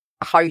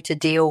how to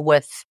deal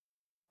with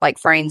like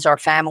friends or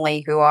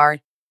family who are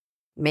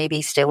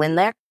maybe still in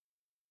there.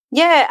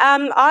 Yeah,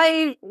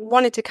 I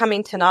wanted to come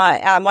in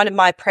tonight. One of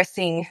my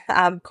pressing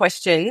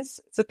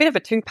questions, it's a bit of a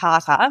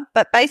two-parter,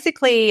 but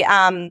basically,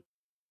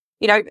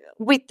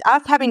 with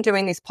us having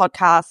doing this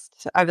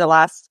podcast over the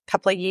last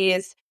couple of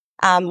years,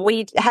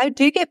 we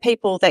do get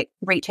people that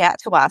reach out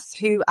to us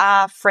who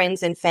are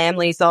friends and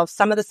families of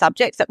some of the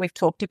subjects that we've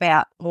talked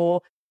about,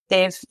 or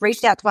they've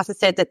reached out to us and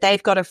said that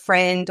they've got a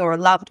friend or a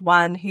loved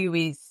one who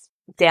is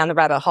down the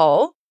rabbit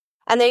hole.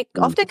 And they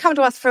often come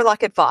to us for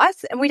like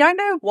advice, and we don't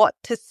know what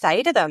to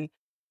say to them.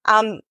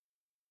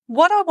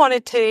 What I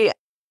wanted to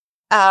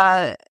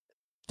ask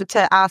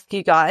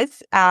you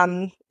guys,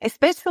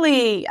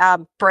 especially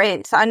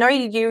Brent, I know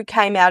you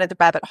came out of the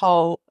rabbit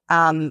hole.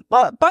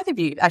 Both of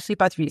you,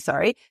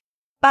 sorry.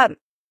 But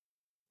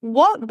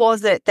what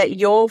was it that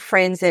your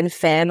friends and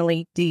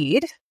family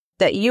did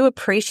that you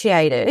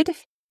appreciated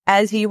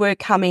as you were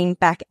coming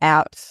back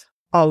out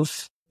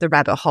of the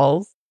rabbit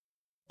hole,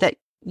 that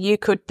you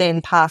could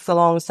then pass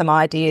along some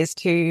ideas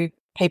to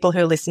people who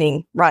are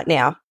listening right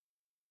now?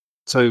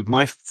 So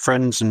my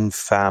friends and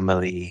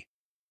family,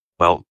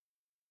 like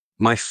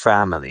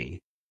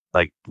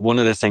one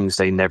of the things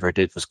they never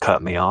did was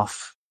cut me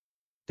off.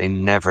 They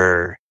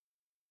never,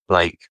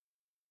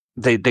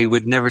 they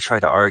would never try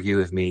to argue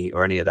with me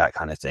or any of that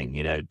kind of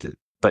thing,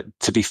 But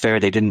to be fair,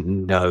 they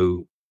didn't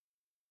know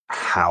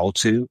how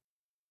to.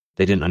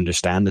 They didn't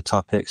understand the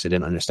topics. They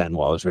didn't understand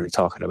what I was really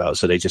talking about.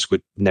 So they just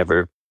would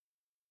never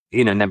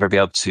be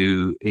able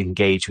to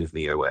engage with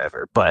me or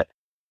whatever. But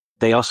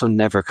they also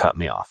never cut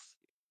me off,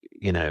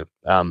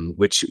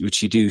 which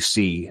you do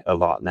see a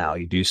lot now.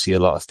 You do see a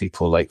lot of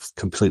people like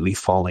completely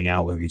falling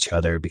out with each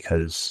other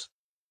because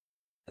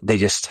they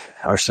just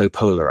are so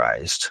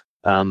polarized.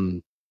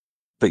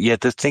 But yeah,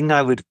 the thing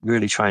I would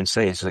really try and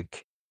say is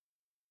like,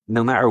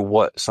 no matter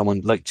what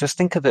someone, like, just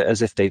think of it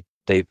as if they've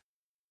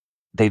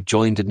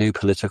joined a new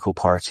political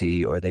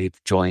party or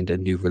they've joined a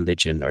new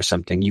religion or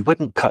something. You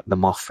wouldn't cut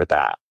them off for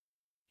that,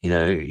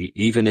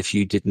 even if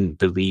you didn't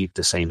believe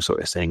the same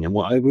sort of thing. And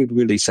what I would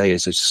really say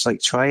is just like,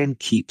 try and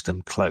keep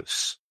them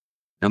close,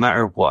 no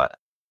matter what.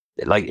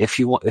 Like, if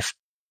you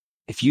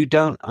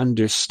don't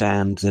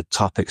understand the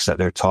topics that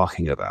they're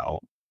talking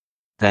about,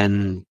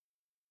 then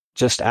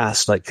just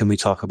ask, like, can we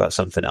talk about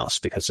something else?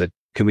 Because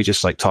can we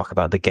just like talk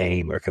about the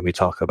game, or can we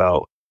talk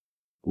about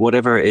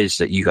whatever it is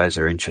that you guys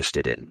are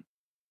interested in?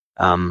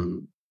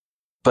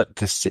 But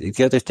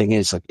the other thing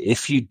is, like,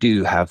 if you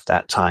do have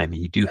that time,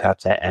 you do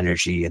have that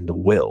energy and the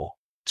will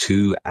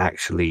to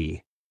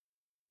actually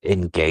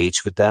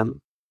engage with them,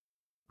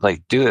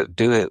 like, do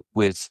it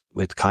with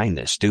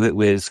kindness, do it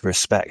with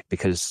respect,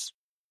 because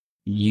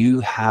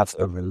you have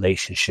a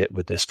relationship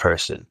with this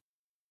person.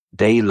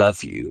 They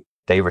love you.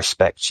 They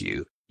respect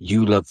you.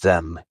 You love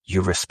them.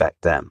 You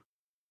respect them,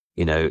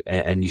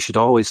 and you should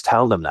always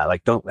tell them that,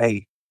 like,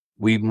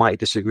 we might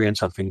disagree on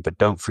something, but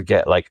don't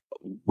forget, like,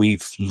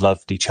 we've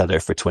loved each other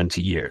for 20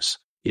 years.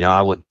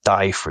 I would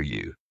die for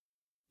you.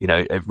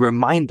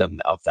 Remind them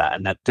of that,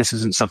 and that this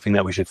isn't something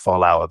that we should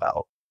fall out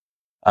about.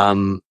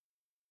 And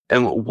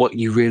what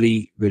you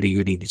really, really,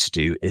 really need to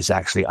do is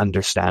actually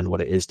understand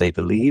what it is they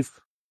believe,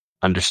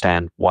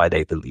 understand why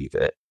they believe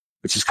it,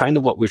 which is kind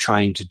of what we're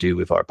trying to do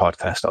with our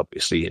podcast,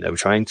 obviously. We're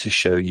trying to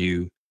show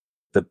you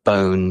the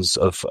bones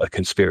of a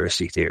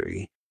conspiracy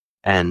theory,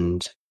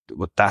 and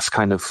that's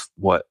kind of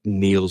what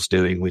Neil's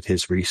doing with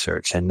his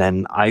research. And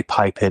then I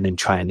pipe in and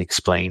try and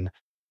explain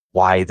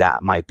why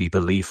that might be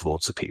believable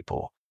to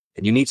people.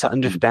 And you need to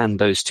understand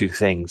those two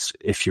things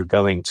if you're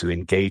going to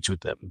engage with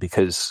them,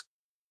 because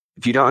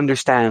if you don't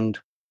understand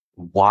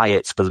why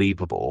it's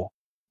believable,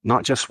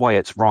 not just why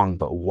it's wrong,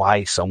 but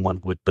why someone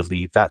would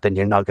believe that, then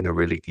you're not going to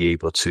really be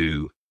able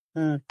to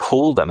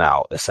pull them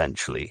out,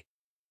 essentially.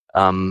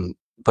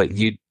 But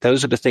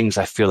those are the things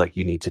I feel like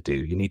you need to do.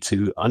 You need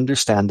to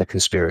understand the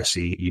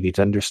conspiracy. You need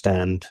to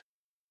understand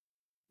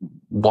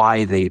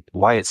why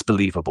it's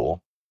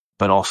believable,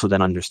 but also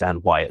then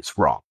understand why it's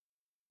wrong.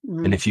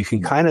 And if you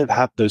can kind of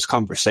have those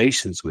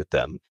conversations with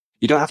them,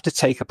 you don't have to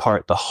take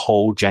apart the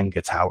whole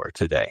Jenga tower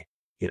today.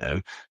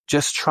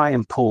 Just try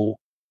and pull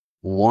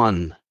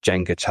one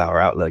Jenga tower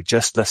out. Like,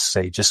 let's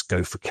say, just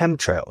go for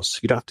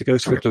chemtrails. You don't have to go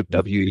through the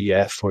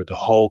WEF or the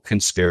whole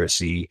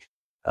conspiracy,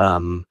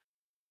 all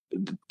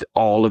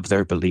of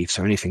their beliefs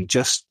or anything.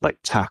 Just like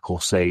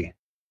tackle, say,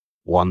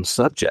 one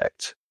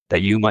subject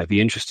that you might be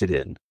interested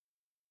in.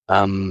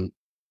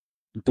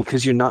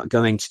 Because you're not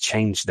going to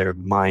change their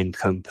mind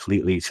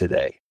completely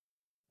today.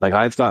 Like,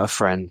 I've got a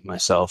friend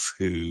myself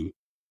who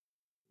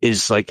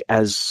is like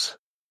as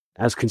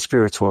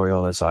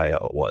conspiratorial as I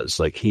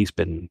was. Like, he's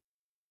been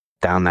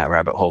down that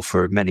rabbit hole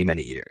for many,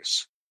 many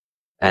years.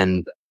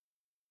 And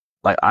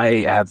like,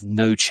 I have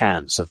no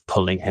chance of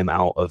pulling him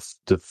out of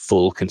the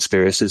full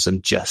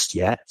conspiracism just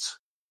yet.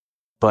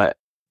 But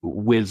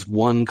with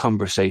one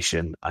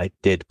conversation, I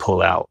did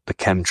pull out the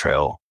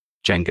chemtrail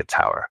Jenga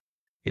tower.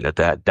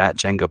 That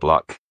Jenga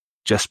block,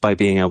 just by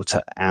being able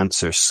to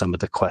answer some of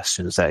the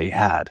questions that he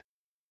had.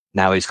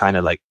 Now he's kind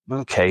of like,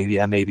 okay,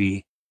 yeah,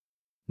 maybe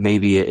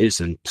it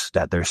isn't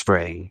that they're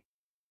spraying,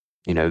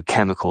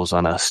 chemicals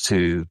on us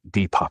to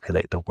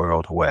depopulate the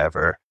world or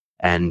whatever.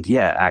 And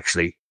yeah,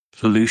 actually,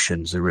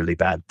 pollution's a really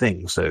bad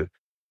thing. So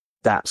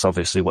that's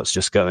obviously what's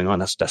just going on.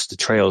 That's the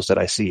trails that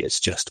I see. It's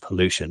just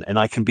pollution. And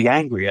I can be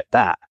angry at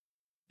that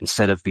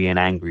instead of being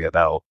angry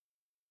about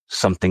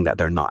something that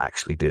they're not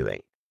actually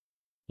doing.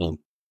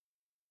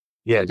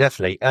 Yeah,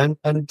 definitely. And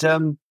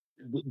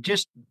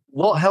just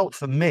what helped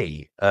for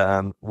me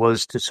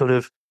was to sort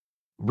of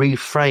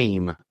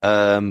reframe.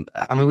 I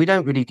mean, we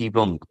don't really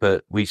debunk,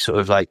 but we sort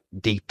of like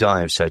deep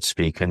dive, so to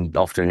speak, and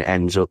often it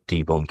ends up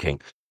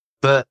debunking.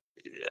 But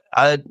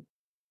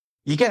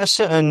you get a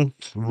certain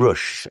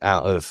rush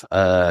out of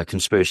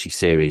conspiracy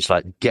theories,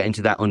 like getting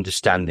to that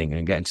understanding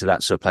and getting to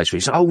that sort of place where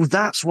you say, oh,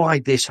 that's why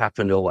this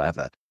happened or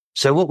whatever.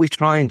 So what we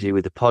try and do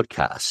with the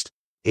podcast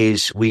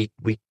is we're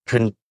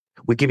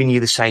giving you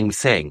the same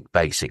thing,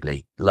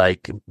 basically,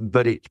 like,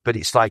 but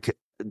it's like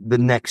the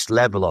next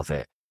level of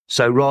it.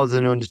 So rather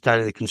than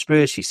understanding the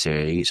conspiracy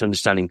theory, it's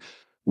understanding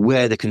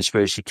where the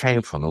conspiracy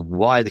came from and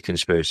why the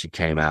conspiracy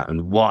came out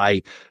and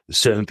why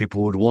certain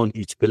people would want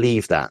you to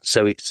believe that.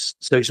 So it's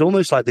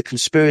almost like the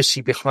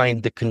conspiracy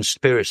behind the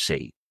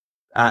conspiracy.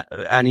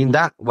 And in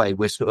that way,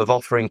 we're sort of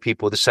offering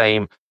people the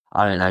same,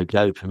 I don't know,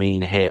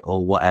 dopamine hit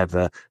or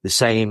whatever, the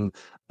same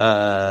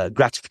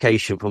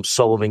gratification from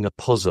solving a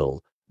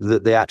puzzle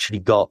that they actually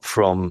got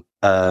from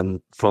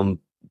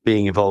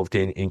being involved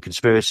in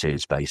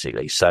conspiracies,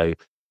 basically. So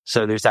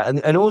there's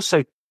that. And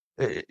also,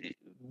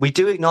 we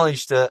do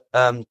acknowledge that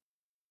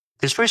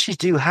conspiracies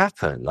do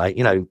happen. Like,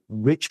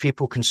 rich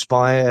people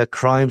conspire,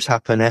 crimes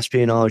happen,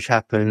 espionage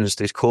happens,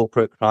 there's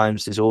corporate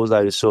crimes, there's all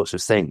those sorts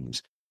of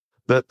things.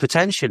 But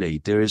potentially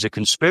there is a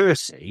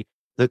conspiracy.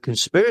 The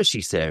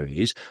conspiracy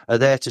theories are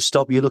there to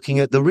stop you looking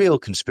at the real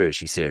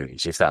conspiracy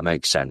theories, if that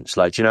makes sense.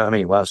 Like, do you know what I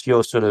mean? Whilst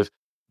you're sort of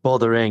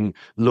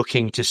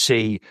looking to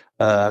see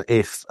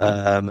if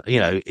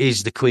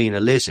is the Queen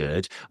a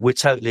lizard, we're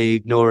totally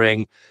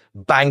ignoring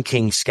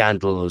banking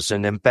scandals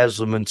and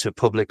embezzlement of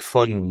public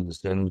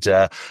funds and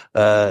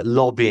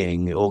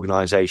lobbying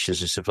organizations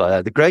and stuff like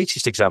that. The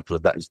greatest example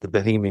of that is the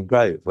Bohemian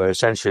Grove, where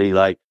essentially,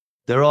 like,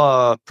 there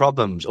are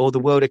problems, or the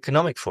World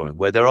Economic Forum,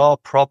 where there are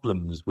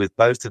problems with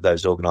both of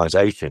those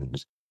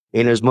organizations,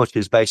 in as much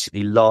as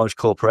basically large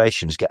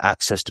corporations get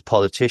access to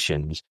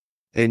politicians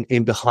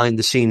in behind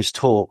the scenes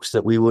talks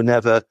that we will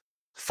never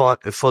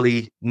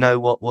fully know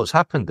what's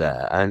happened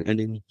there. And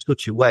in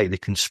such a way, they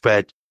can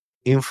spread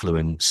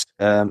influence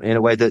in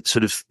a way that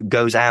sort of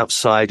goes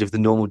outside of the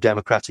normal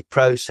democratic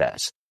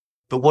process.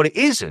 But what it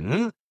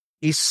isn't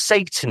is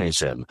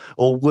Satanism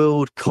or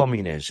world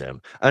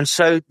communism. And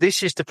so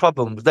this is the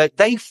problem.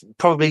 They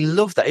probably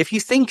love that. If you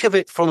think of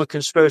it from a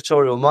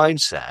conspiratorial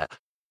mindset,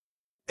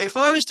 if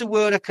I was the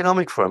World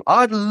Economic Forum,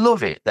 I'd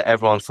love it that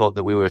everyone thought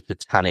that we were a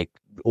satanic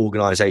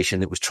organization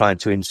that was trying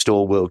to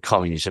install world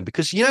communism,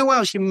 because you know what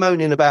else you're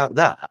moaning about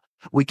that?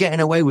 We're getting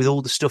away with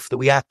all the stuff that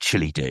we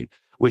actually do,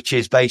 which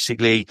is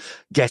basically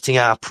getting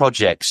our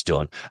projects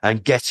done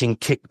and getting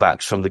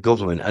kickbacks from the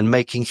government and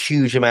making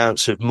huge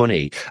amounts of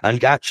money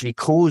and actually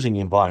causing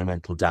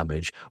environmental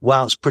damage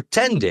whilst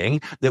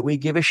pretending that we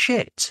give a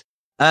shit.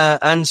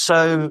 And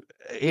so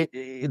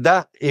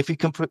if you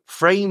can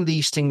frame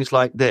these things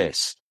like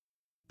this,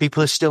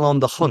 people are still on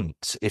the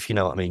hunt, if you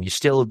know what I mean. You're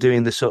still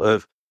doing the sort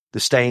of the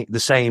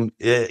same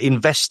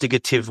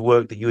investigative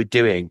work that you were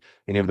doing,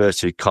 in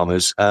inverted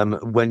commas,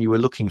 when you were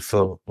looking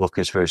for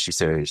conspiracy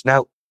theories.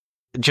 Now,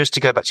 just to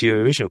go back to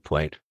your original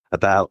point,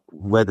 about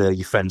whether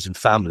your friends and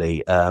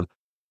family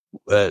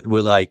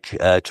were like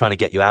trying to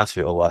get you out of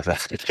it or whatever.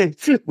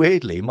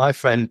 Weirdly, a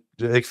friend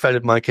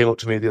of mine came up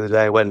to me the other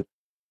day and went,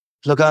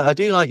 "Look, I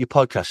do like your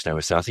podcast and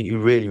everything. I think you're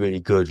really, really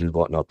good and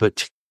whatnot,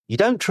 but you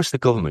don't trust the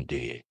government, do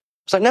you?"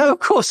 It's like, no, of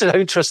course I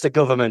don't trust the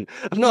government.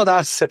 I've not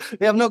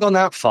gone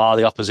that far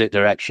the opposite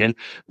direction.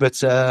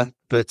 But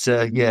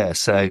yeah,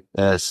 so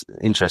it's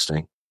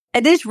interesting.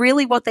 It is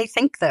really what they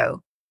think,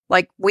 though.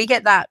 Like, we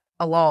get that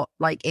a lot,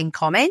 like, in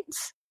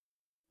comments.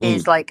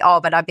 Is like,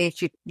 "Oh, but I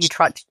bet you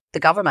trust the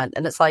government."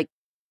 And it's like,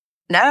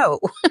 no.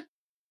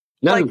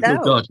 No,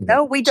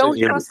 no, we don't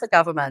trust the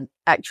government,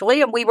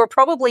 actually. And we were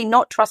probably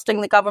not trusting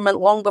the government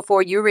long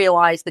before you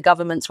realised the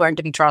governments weren't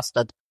to be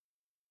trusted.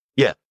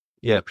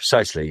 Yeah,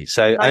 precisely.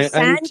 So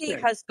Sandee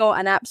has got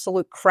an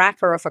absolute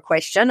cracker of a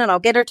question, and I'll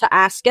get her to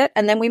ask it,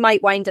 and then we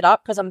might wind it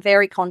up, because I'm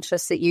very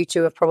conscious that you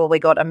two have probably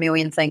got a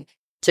million things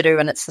to do,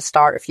 and it's the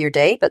start of your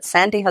day. But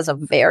Sandee has a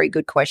very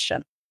good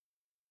question.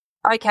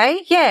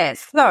 Okay,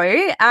 yes. So,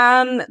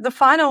 the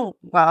final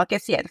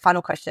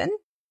question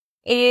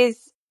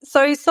is,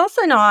 so SOS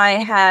and I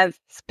have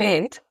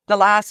spent the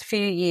last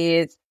few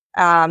years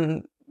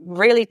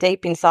really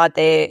deep inside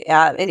there.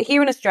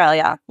 Here in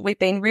Australia, we've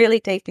been really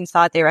deep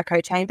inside their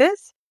echo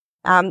chambers.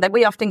 That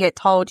we often get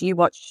told, you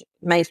watch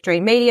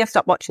mainstream media,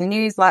 stop watching the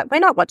news. Like, we're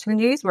not watching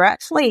the news. We're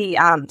actually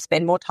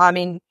spend more time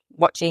in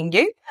watching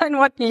you and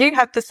what you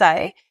have to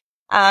say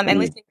and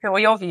listening to all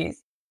your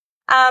views.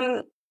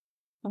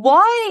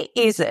 Why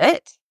is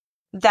it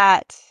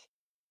that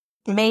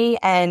me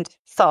and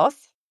SOS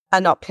are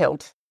not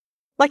pilled?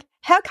 Like,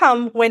 how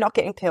come we're not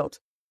getting pilled?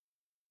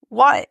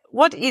 Why?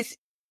 What's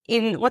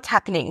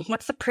happening?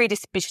 What's the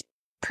predisposition?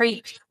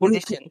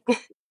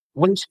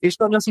 Well, it's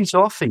got nothing to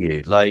offer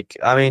you. Like,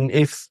 I mean,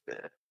 if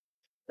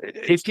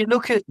you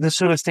look at the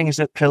sort of things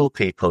that pill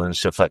people and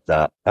stuff like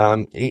that,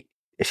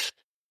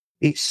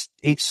 it's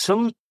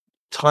some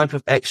type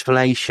of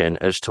explanation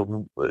as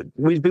to,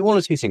 we'd be one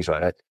or two things,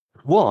 right?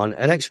 One,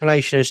 an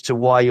explanation as to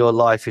why your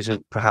life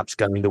isn't perhaps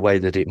going the way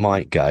that it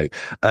might go.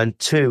 And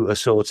two, a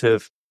sort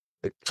of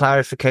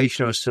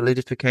clarification or a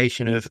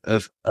solidification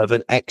of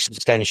an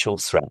existential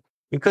threat.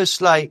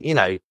 Because, like, you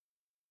know,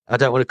 I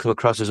don't want to come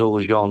across as all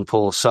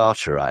Jean-Paul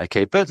Sartre, right?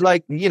 Okay. But,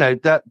 like, you know,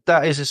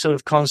 that is a sort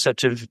of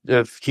concept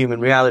of human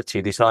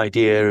reality, this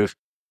idea of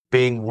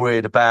being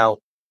worried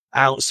about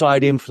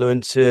outside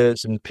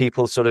influences and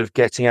people sort of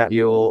getting at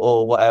you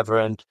or whatever,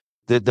 and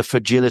the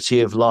fragility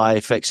of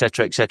life,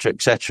 etc., etc.,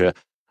 etc.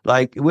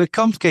 Like, we're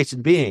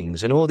complicated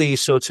beings, and all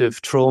these sort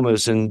of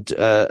traumas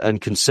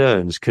and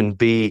concerns can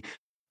be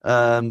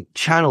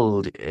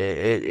channeled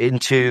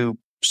into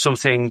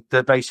something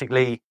that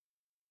basically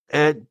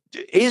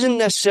isn't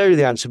necessarily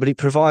the answer, but it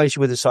provides you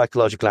with a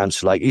psychological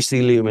answer. Like, it's the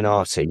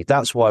Illuminati.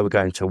 That's why we're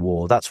going to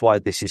war. That's why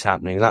this is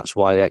happening. That's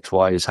why X,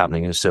 Y is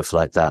happening and stuff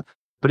like that.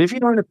 But if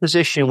you're in a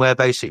position where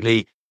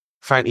basically,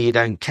 frankly, you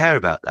don't care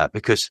about that,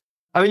 because,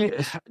 I mean,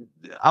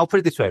 I'll put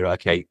it this way, right?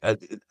 Okay.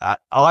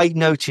 I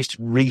noticed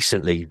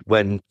recently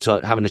when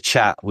having a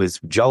chat with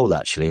Joel,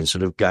 actually, and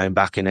sort of going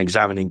back and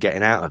examining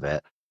getting out of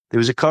it, there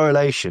was a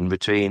correlation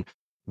between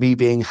me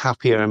being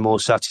happier and more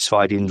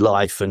satisfied in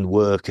life and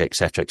work,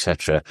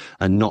 etc.,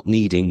 and not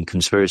needing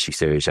conspiracy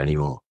theories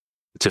anymore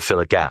to fill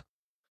a gap.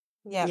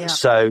 Yeah.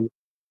 So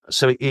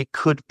it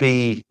could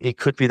be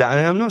that.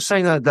 And I'm not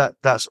saying that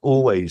that's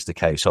always the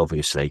case,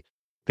 obviously,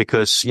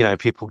 because, you know,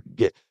 people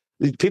get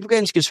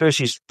into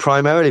conspiracies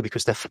primarily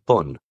because they're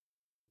fun.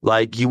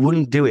 Like, you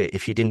wouldn't do it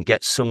if you didn't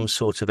get some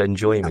sort of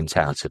enjoyment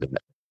out of it.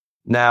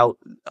 Now,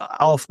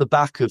 off the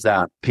back of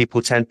that,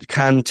 people can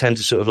tend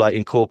to sort of like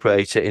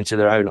incorporate it into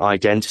their own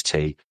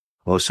identity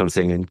or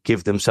something and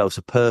give themselves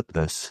a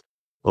purpose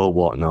or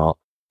whatnot.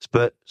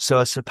 But so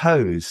I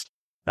suppose,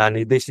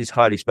 and this is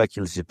highly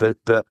speculative,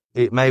 but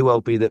it may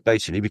well be that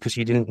basically because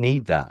you didn't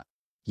need that,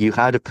 you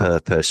had a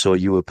purpose, or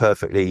you were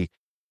perfectly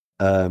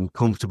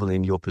comfortable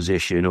in your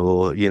position,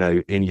 or, you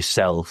know, in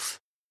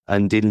yourself,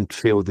 and didn't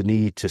feel the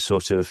need to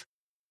sort of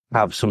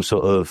have some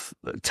sort of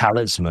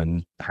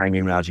talisman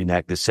hanging around your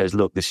neck that says,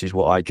 look, this is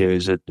what I do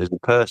as a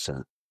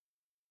person.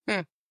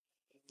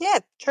 Yeah,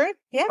 true.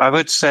 Yeah. I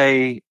would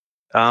say,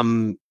 I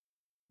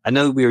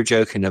know we were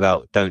joking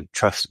about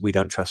we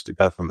don't trust the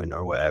government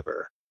or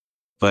whatever,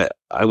 but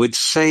I would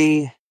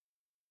say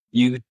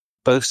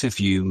both of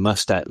you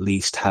must at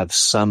least have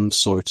some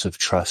sorts of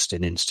trust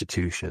in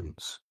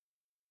institutions,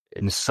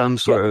 in some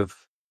sort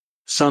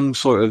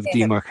of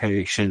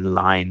demarcation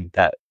line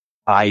that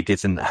I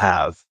didn't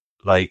have.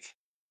 Like,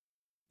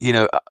 you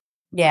know,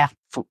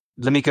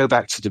 let me go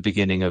back to the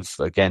beginning of,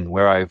 again,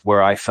 where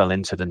I fell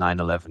into the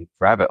 9/11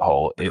 rabbit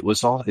hole. It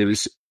was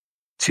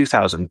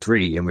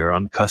 2003, and we were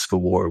on the cusp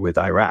of war with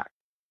Iraq,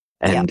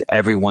 and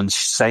everyone's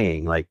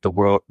saying, like,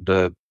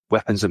 the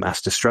weapons of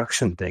mass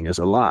destruction thing is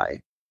a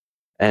lie.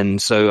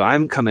 And so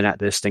I'm coming at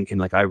this thinking,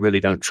 like, I really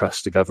don't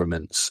trust the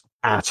governments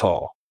at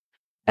all.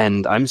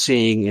 And I'm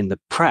seeing in the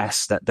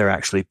press that they're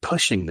actually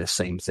pushing this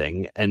same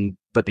thing,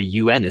 but the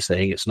UN is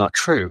saying it's not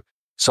true.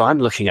 So I'm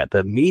looking at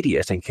the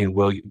media thinking,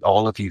 well,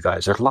 all of you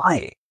guys are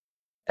lying.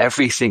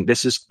 Everything,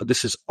 this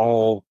is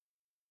all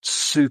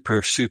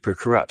super, super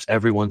corrupt.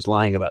 Everyone's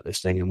lying about this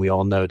thing, and we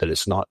all know that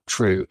it's not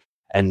true.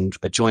 And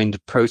I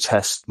joined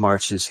protest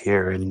marches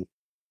here in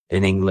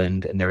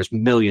England, and there was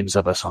millions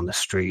of us on the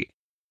street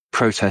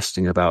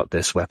protesting about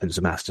this weapons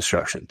of mass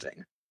destruction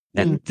thing.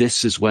 And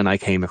this is when I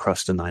came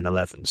across the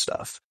 9/11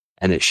 stuff,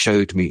 and it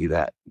showed me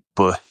that,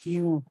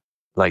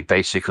 like,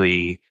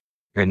 basically,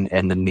 and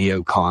the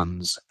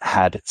neocons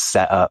had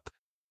set up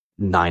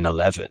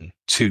 9/11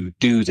 to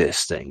do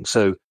this thing.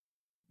 So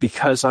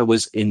because I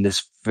was in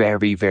this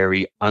very,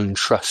 very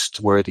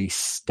untrustworthy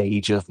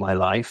stage of my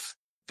life,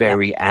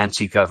 very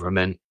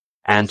anti-government,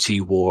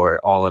 anti-war,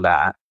 all of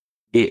that,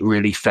 it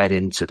really fed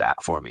into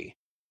that for me.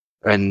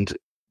 And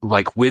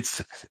like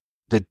with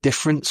the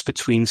difference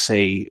between,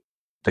 say,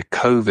 the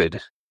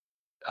COVID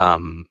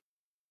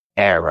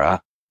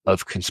era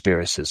of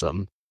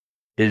conspiracism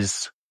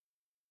is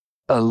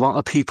a lot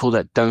of people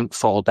that don't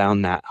fall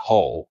down that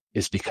hole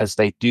is because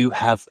they do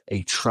have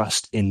a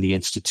trust in the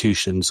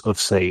institutions of,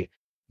 say,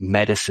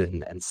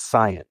 medicine and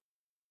science.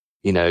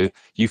 You know,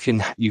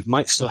 you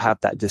might still have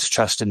that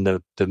distrust in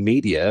the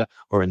media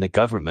or in the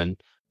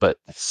government, but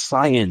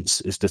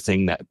science is the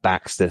thing that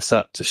backs this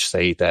up to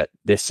say that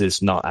this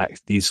is not,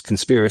 these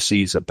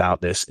conspiracies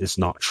about this is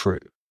not true.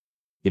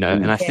 You know,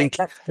 and I think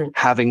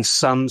having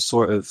some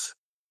sort of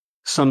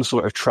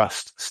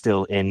trust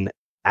still in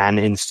an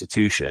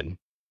institution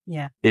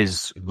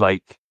is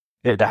like,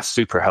 that's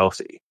super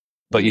healthy.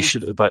 But you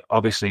should, but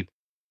obviously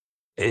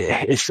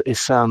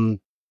it's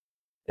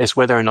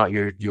whether or not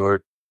you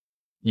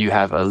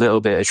have a little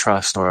bit of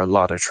trust or a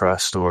lot of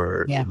trust,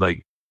 or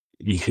like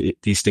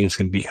these things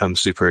can become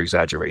super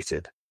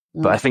exaggerated.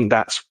 But I think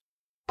that's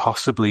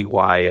possibly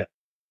why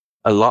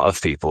a lot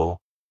of people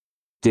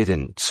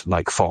didn't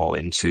like fall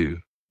into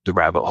the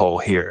rabbit hole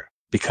here,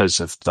 because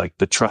of like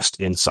the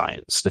trust in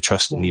science, the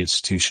trust in the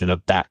institution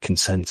of that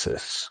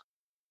consensus.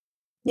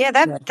 Yeah,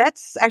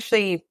 that's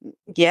actually,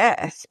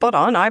 spot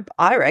on. I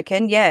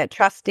reckon,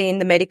 trust in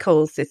the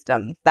medical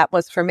system. That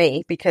was for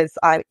me, because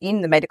I'm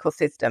in the medical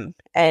system.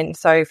 And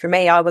so for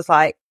me, I was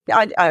like,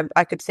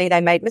 I could see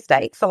they made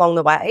mistakes along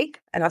the way,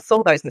 and I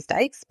saw those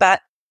mistakes. But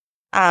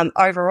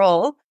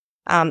overall,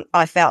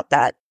 I felt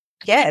that,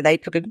 they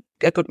took a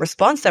good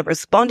response. They were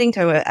responding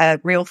to a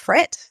real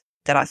threat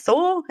that I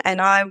saw, and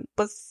I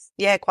was,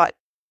 quite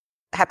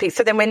happy.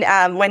 So then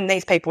when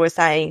these people were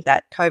saying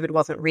that COVID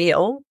wasn't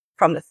real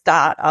from the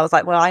start, I was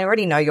like, well, I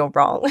already know you're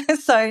wrong.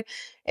 So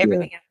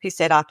everything else you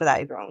said after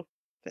that is wrong.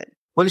 But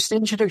well, it's the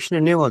introduction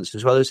of nuance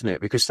as well, isn't it?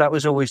 Because that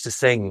was always the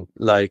thing,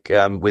 like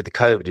with the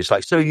COVID. It's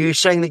like, so you're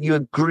saying that you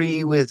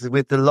agree with the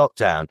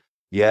lockdown?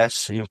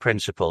 Yes, in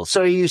principle.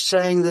 So are you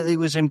saying that it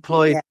was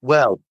employed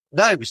well?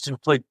 No, it was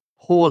employed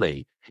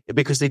poorly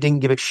because they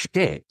didn't give a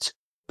shit.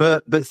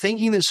 But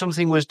thinking that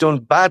something was done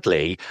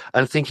badly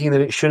and thinking that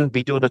it shouldn't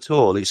be done at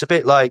all, it's a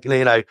bit like,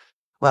 you know,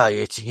 well,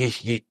 you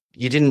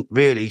didn't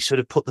really sort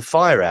of put the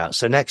fire out.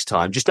 So next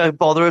time, just don't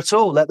bother at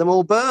all. Let them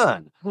all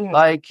burn.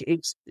 Like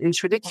it's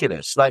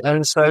ridiculous. Like,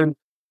 and so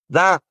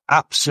that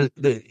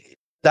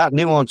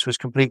nuance was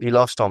completely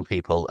lost on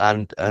people,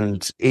 and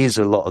is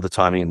a lot of the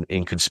time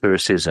in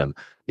conspiracism,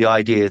 the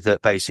idea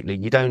that basically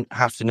you don't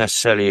have to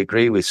necessarily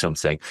agree with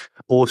something,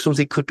 or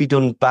something could be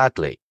done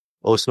badly,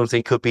 or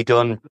something could be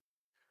done,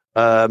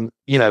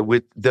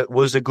 with that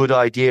was a good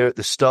idea at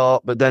the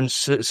start, but then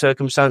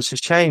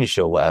circumstances changed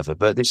or whatever.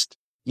 But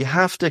you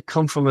have to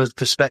come from a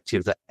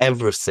perspective that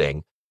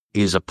everything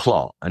is a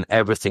plot and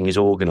everything is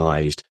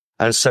organized.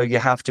 And so you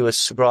have to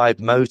ascribe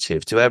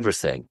motive to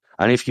everything.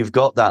 And if you've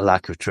got that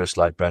lack of trust,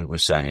 like Brent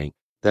was saying,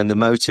 then the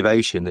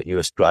motivation that you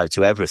ascribe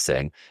to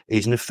everything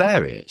is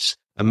nefarious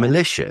and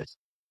malicious.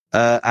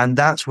 And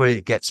that's where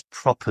it gets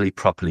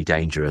properly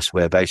dangerous,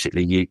 where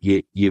basically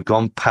you've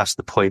gone past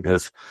the point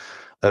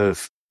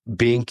of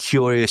being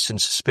curious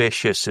and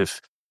suspicious of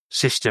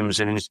systems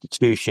and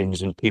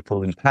institutions and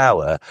people in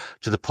power,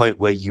 to the point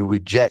where you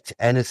reject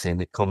anything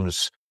that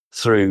comes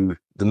through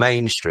the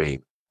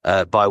mainstream,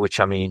 by which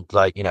I mean,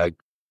 like, you know,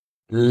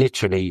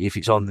 literally, if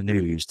it's on the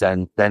news,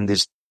 then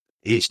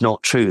it's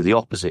not true. The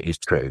opposite is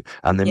true.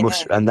 And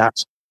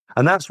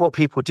that's what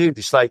people do.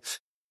 It's like,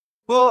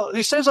 well,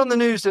 it says on the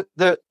news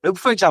that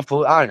for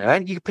example, I don't know,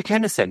 you can pick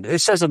anything. It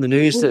says on the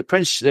news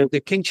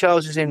that King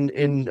Charles is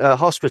in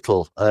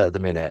hospital at the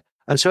minute.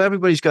 And so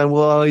everybody's going,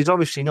 well, he's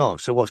obviously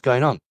not. So what's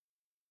going on?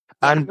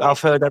 And I've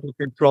heard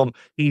everything from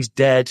he's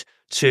dead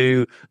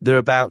to they're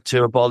about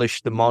to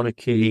abolish the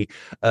monarchy,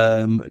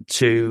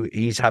 to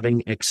he's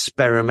having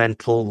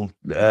experimental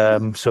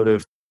sort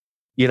of,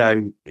 you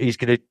know, he's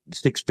going to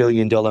 $6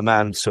 billion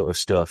man sort of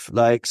stuff.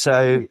 Like,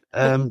 so,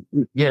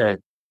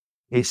 it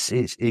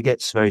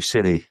gets very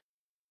silly.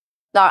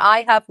 Now,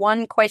 I have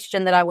one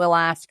question that I will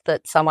ask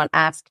that someone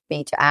asked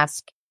me to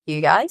ask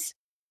you guys.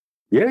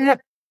 Yeah.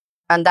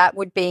 And that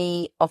would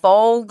be, of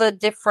all the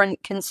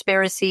different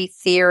conspiracy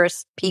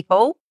theorist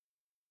people,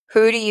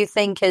 who do you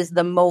think is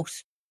the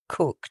most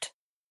cooked?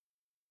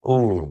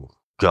 Oh,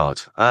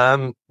 God.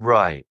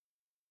 Right.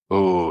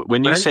 Oh,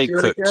 when you Brent, say do you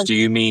wanna cooked, go? do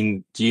you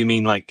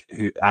mean like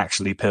who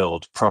actually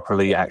pilled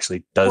properly,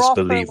 actually does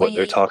believe what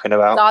they're Properly talking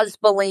about? does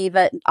believe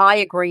it. I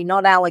agree.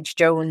 Not Alex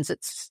Jones.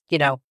 It's,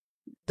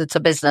 it's a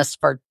business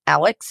for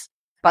Alex,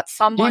 but Do you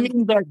someone.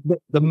 mean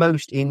the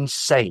most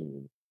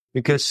insane?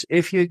 Because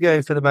if you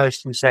go for the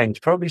most insane, it's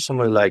probably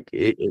someone like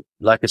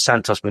a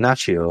Santos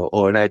Bonacci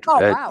or an Ed.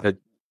 Oh, wow.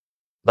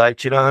 Like,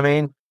 do you know what I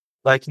mean?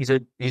 Like he's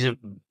a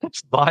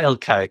vile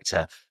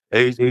character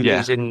who Yeah.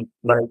 lives in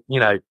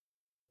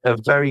a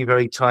very,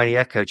 very tiny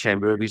echo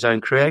chamber of his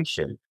own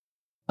creation.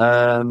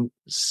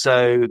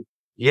 So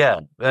yeah,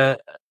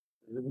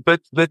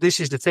 but this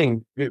is the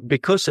thing.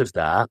 Because of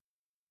that,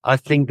 I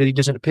think that he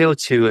doesn't appeal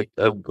to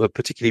a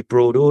particularly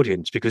broad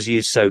audience because he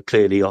is so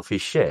clearly off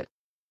his shit.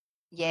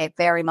 Yeah,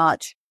 very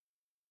much.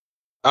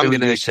 I'm Who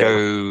going would to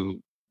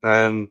you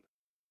go,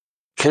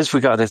 because we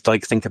got to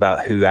like think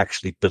about who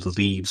actually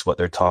believes what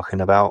they're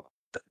talking about.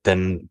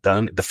 Then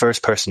the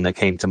first person that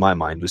came to my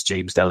mind was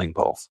James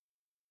Delingpole.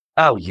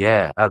 Oh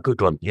yeah, a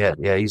good one. Yeah,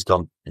 he's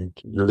gone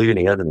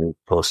loony, hasn't he?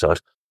 Poor sod.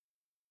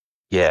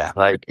 Yeah.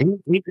 Like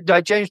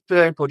James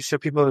Burnport, just so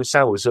people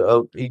understand, was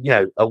a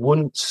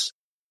once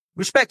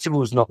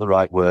respectable is not the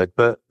right word,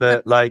 but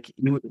like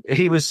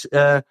he was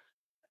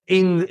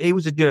he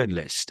was a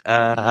journalist,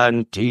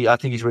 and I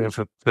think he's written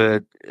for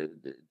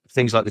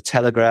things like the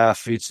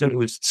Telegraph. He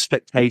was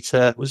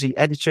Spectator. Was he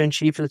editor in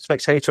chief of the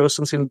Spectator or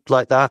something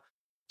like that?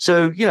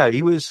 So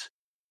he was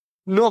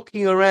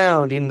knocking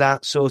around in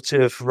that sort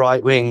of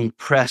right wing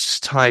press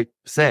type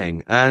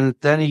thing, and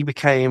then he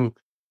became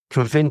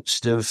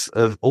convinced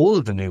of all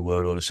of the New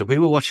World Order. So we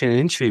were watching an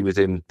interview with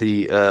him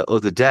the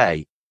other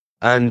day,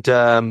 and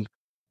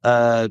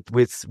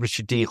with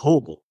Richard D.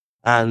 Hall.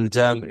 And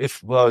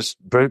if I was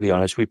brutally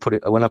honest,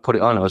 when I put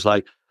it on, I was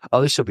like,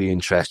 "Oh, this will be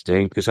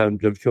interesting because I'm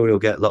sure you'll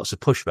get lots of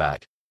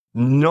pushback."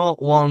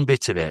 Not one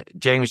bit of it.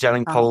 James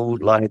Delingpole,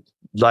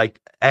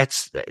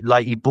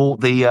 he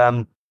bought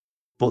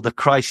the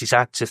crisis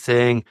actor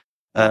thing.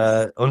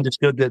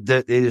 Understood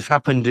that it has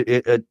happened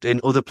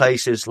in other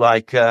places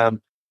like the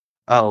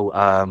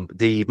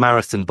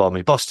marathon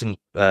bombing, Boston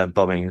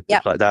bombing, and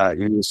stuff like that.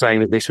 He was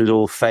saying that this was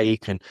all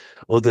fake and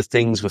other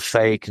things were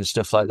fake and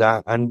stuff like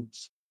that.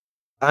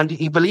 And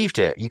he believed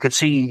it. You could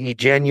see he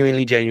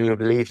genuinely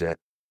believed it.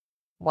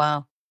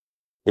 Wow.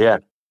 Yeah.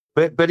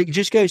 But it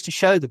just goes to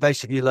show that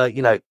basically,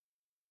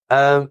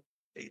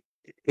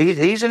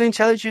 he's an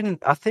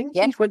intelligent, I think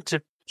he went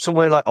to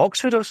somewhere like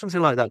Oxford or something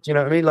like that. Do you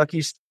know what I mean? Like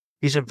he's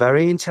a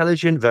very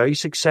intelligent, very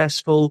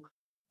successful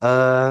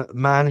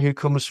man who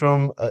comes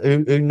from,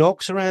 who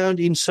knocks around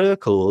in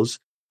circles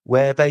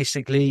where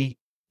basically,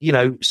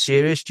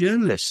 serious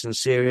journalists and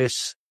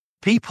serious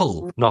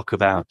people knock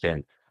about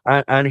in.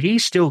 And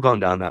he's still gone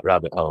down that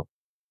rabbit hole.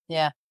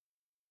 Yeah.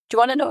 Do you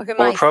want to know who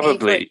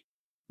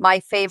my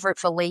favorite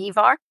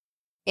believer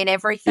in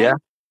everything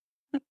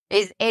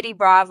is? Eddie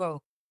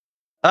Bravo.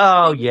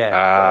 Oh,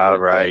 yeah.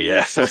 Right,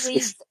 yeah. He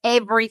believes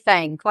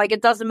everything. Like,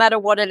 it doesn't matter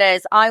what it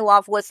is. I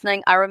love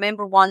listening. I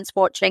remember once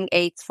watching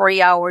a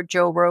 3-hour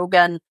Joe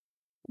Rogan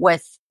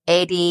with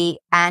Eddie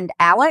and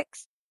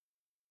Alex.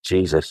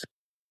 Jesus.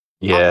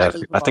 Yeah,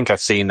 I think I've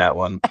seen that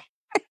one.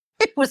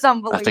 It was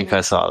unbelievable. I think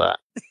I saw that.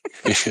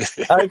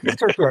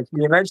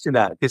 You mentioned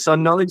that. It's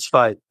on Knowledge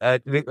Fight.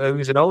 It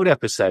was an old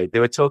episode. They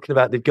were talking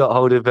about they'd got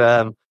hold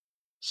of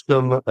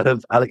some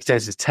of Alex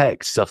Jones's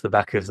texts off the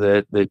back of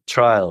the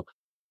trial.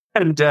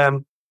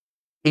 And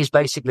he's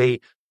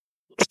basically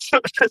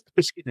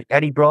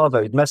Eddie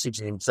Bravo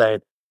messaging him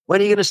saying,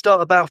 "When are you going to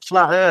start about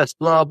flat Earth?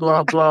 Blah,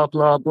 blah, blah,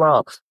 blah,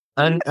 blah."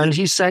 And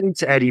he's saying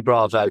to Eddie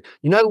Bravo,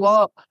 "You know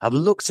what? I've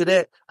looked at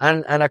it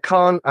and I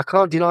can't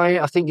deny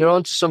it. I think you're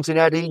onto something,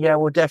 Eddie. Yeah,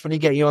 we'll definitely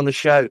get you on the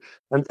show."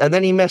 And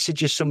then he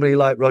messages somebody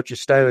like Roger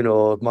Stone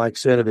or Mike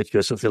Cernovich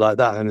or something like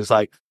that. And it's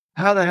like,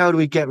 how the hell do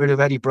we get rid of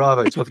Eddie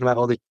Bravo talking about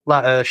all this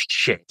flat Earth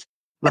shit?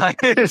 Like,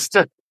 it's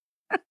just,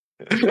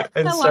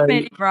 I love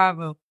Eddie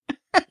Bravo.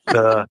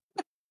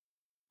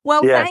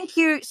 Well, yeah. Thank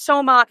you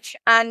so much.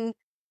 And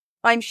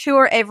I'm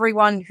sure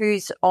everyone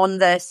who's on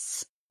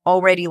this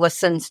already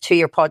listens to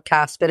your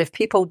podcast, but if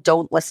people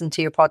don't listen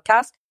to your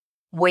podcast,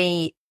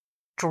 we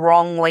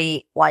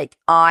strongly,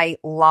 I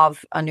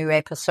love a new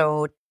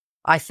episode.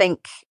 I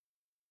think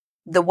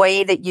the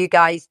way that you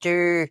guys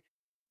do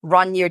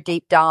run your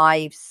deep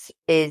dives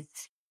is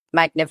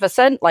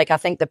magnificent. I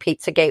think the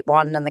Pizzagate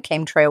one and the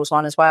chemtrails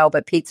one as well,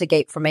 but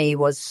Pizzagate for me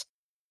was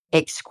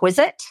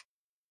exquisite.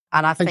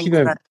 And I think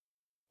that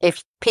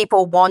if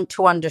people want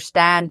to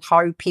understand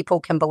how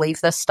people can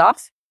believe this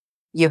stuff,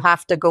 you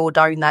have to go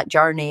down that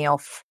journey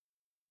of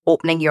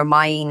opening your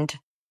mind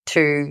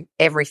to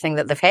everything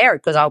that they've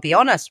heard. Because I'll be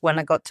honest, when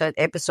I got to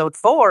episode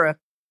 4 of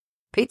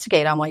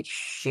Pizzagate, I'm like,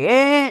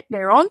 shit,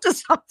 they're onto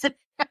something.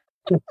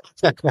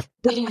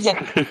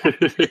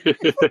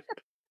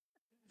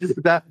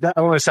 That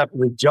almost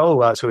happened with Joel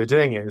whilst we were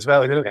doing it as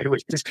well, didn't it?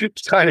 Which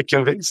just kind of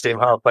convinced him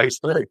halfway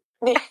through.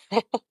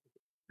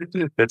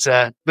 But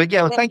yeah,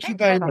 well, thank you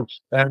very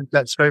much.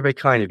 That's very, very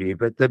kind of you.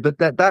 But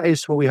that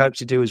is what we hope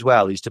to do as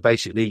well, is to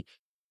basically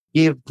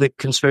give the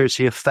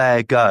conspiracy a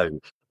fair go.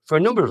 for a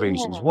number of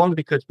reasons. One,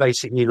 because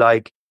basically,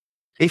 like,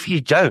 if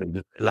you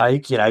don't,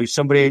 like, you know,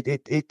 somebody,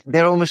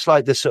 they're almost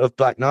like the sort of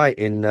Black Knight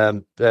in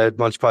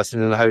Monty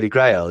Python and the Holy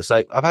Grail. It's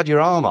like, I've had your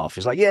arm off.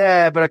 It's like,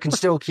 yeah, but I can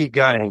still keep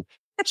going.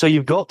 So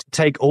you've got to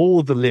take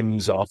all the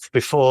limbs off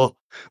before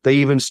they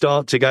even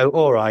start to go,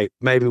 all right,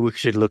 maybe we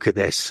should look at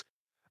this.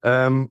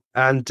 So,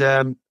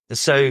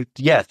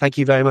 yeah, thank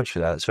you very much for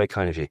that. That's very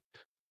kind of you.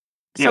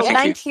 So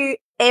thank you,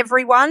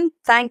 everyone.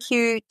 Thank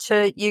you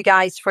to you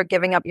guys for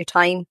giving up your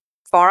time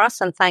for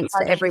us. And thanks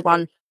to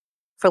everyone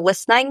for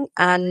listening.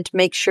 And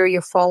make sure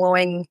you're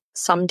following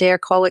Some Dare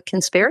Call It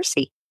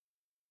Conspiracy.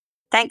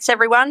 Thanks,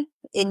 everyone.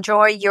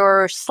 Enjoy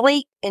your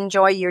sleep.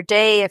 Enjoy your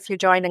day if you're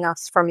joining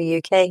us from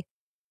the UK.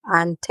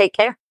 And take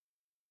care.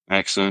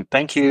 Excellent.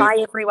 Thank you.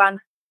 Bye, everyone.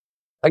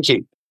 Thank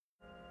you.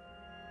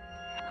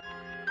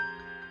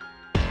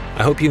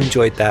 I hope you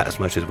enjoyed that as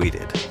much as we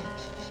did.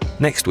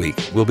 Next week,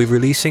 we'll be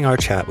releasing our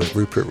chat with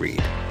Rupert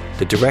Reed,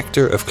 the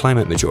director of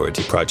Climate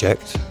Majority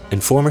Project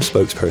and former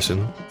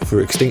spokesperson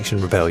for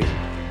Extinction Rebellion.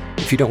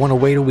 If you don't want to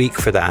wait a week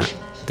for that,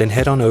 then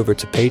head on over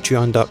to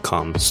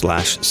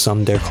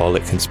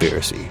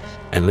patreon.com/somedarecallitconspiracy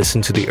and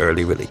listen to the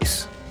early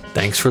release.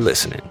 Thanks for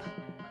listening.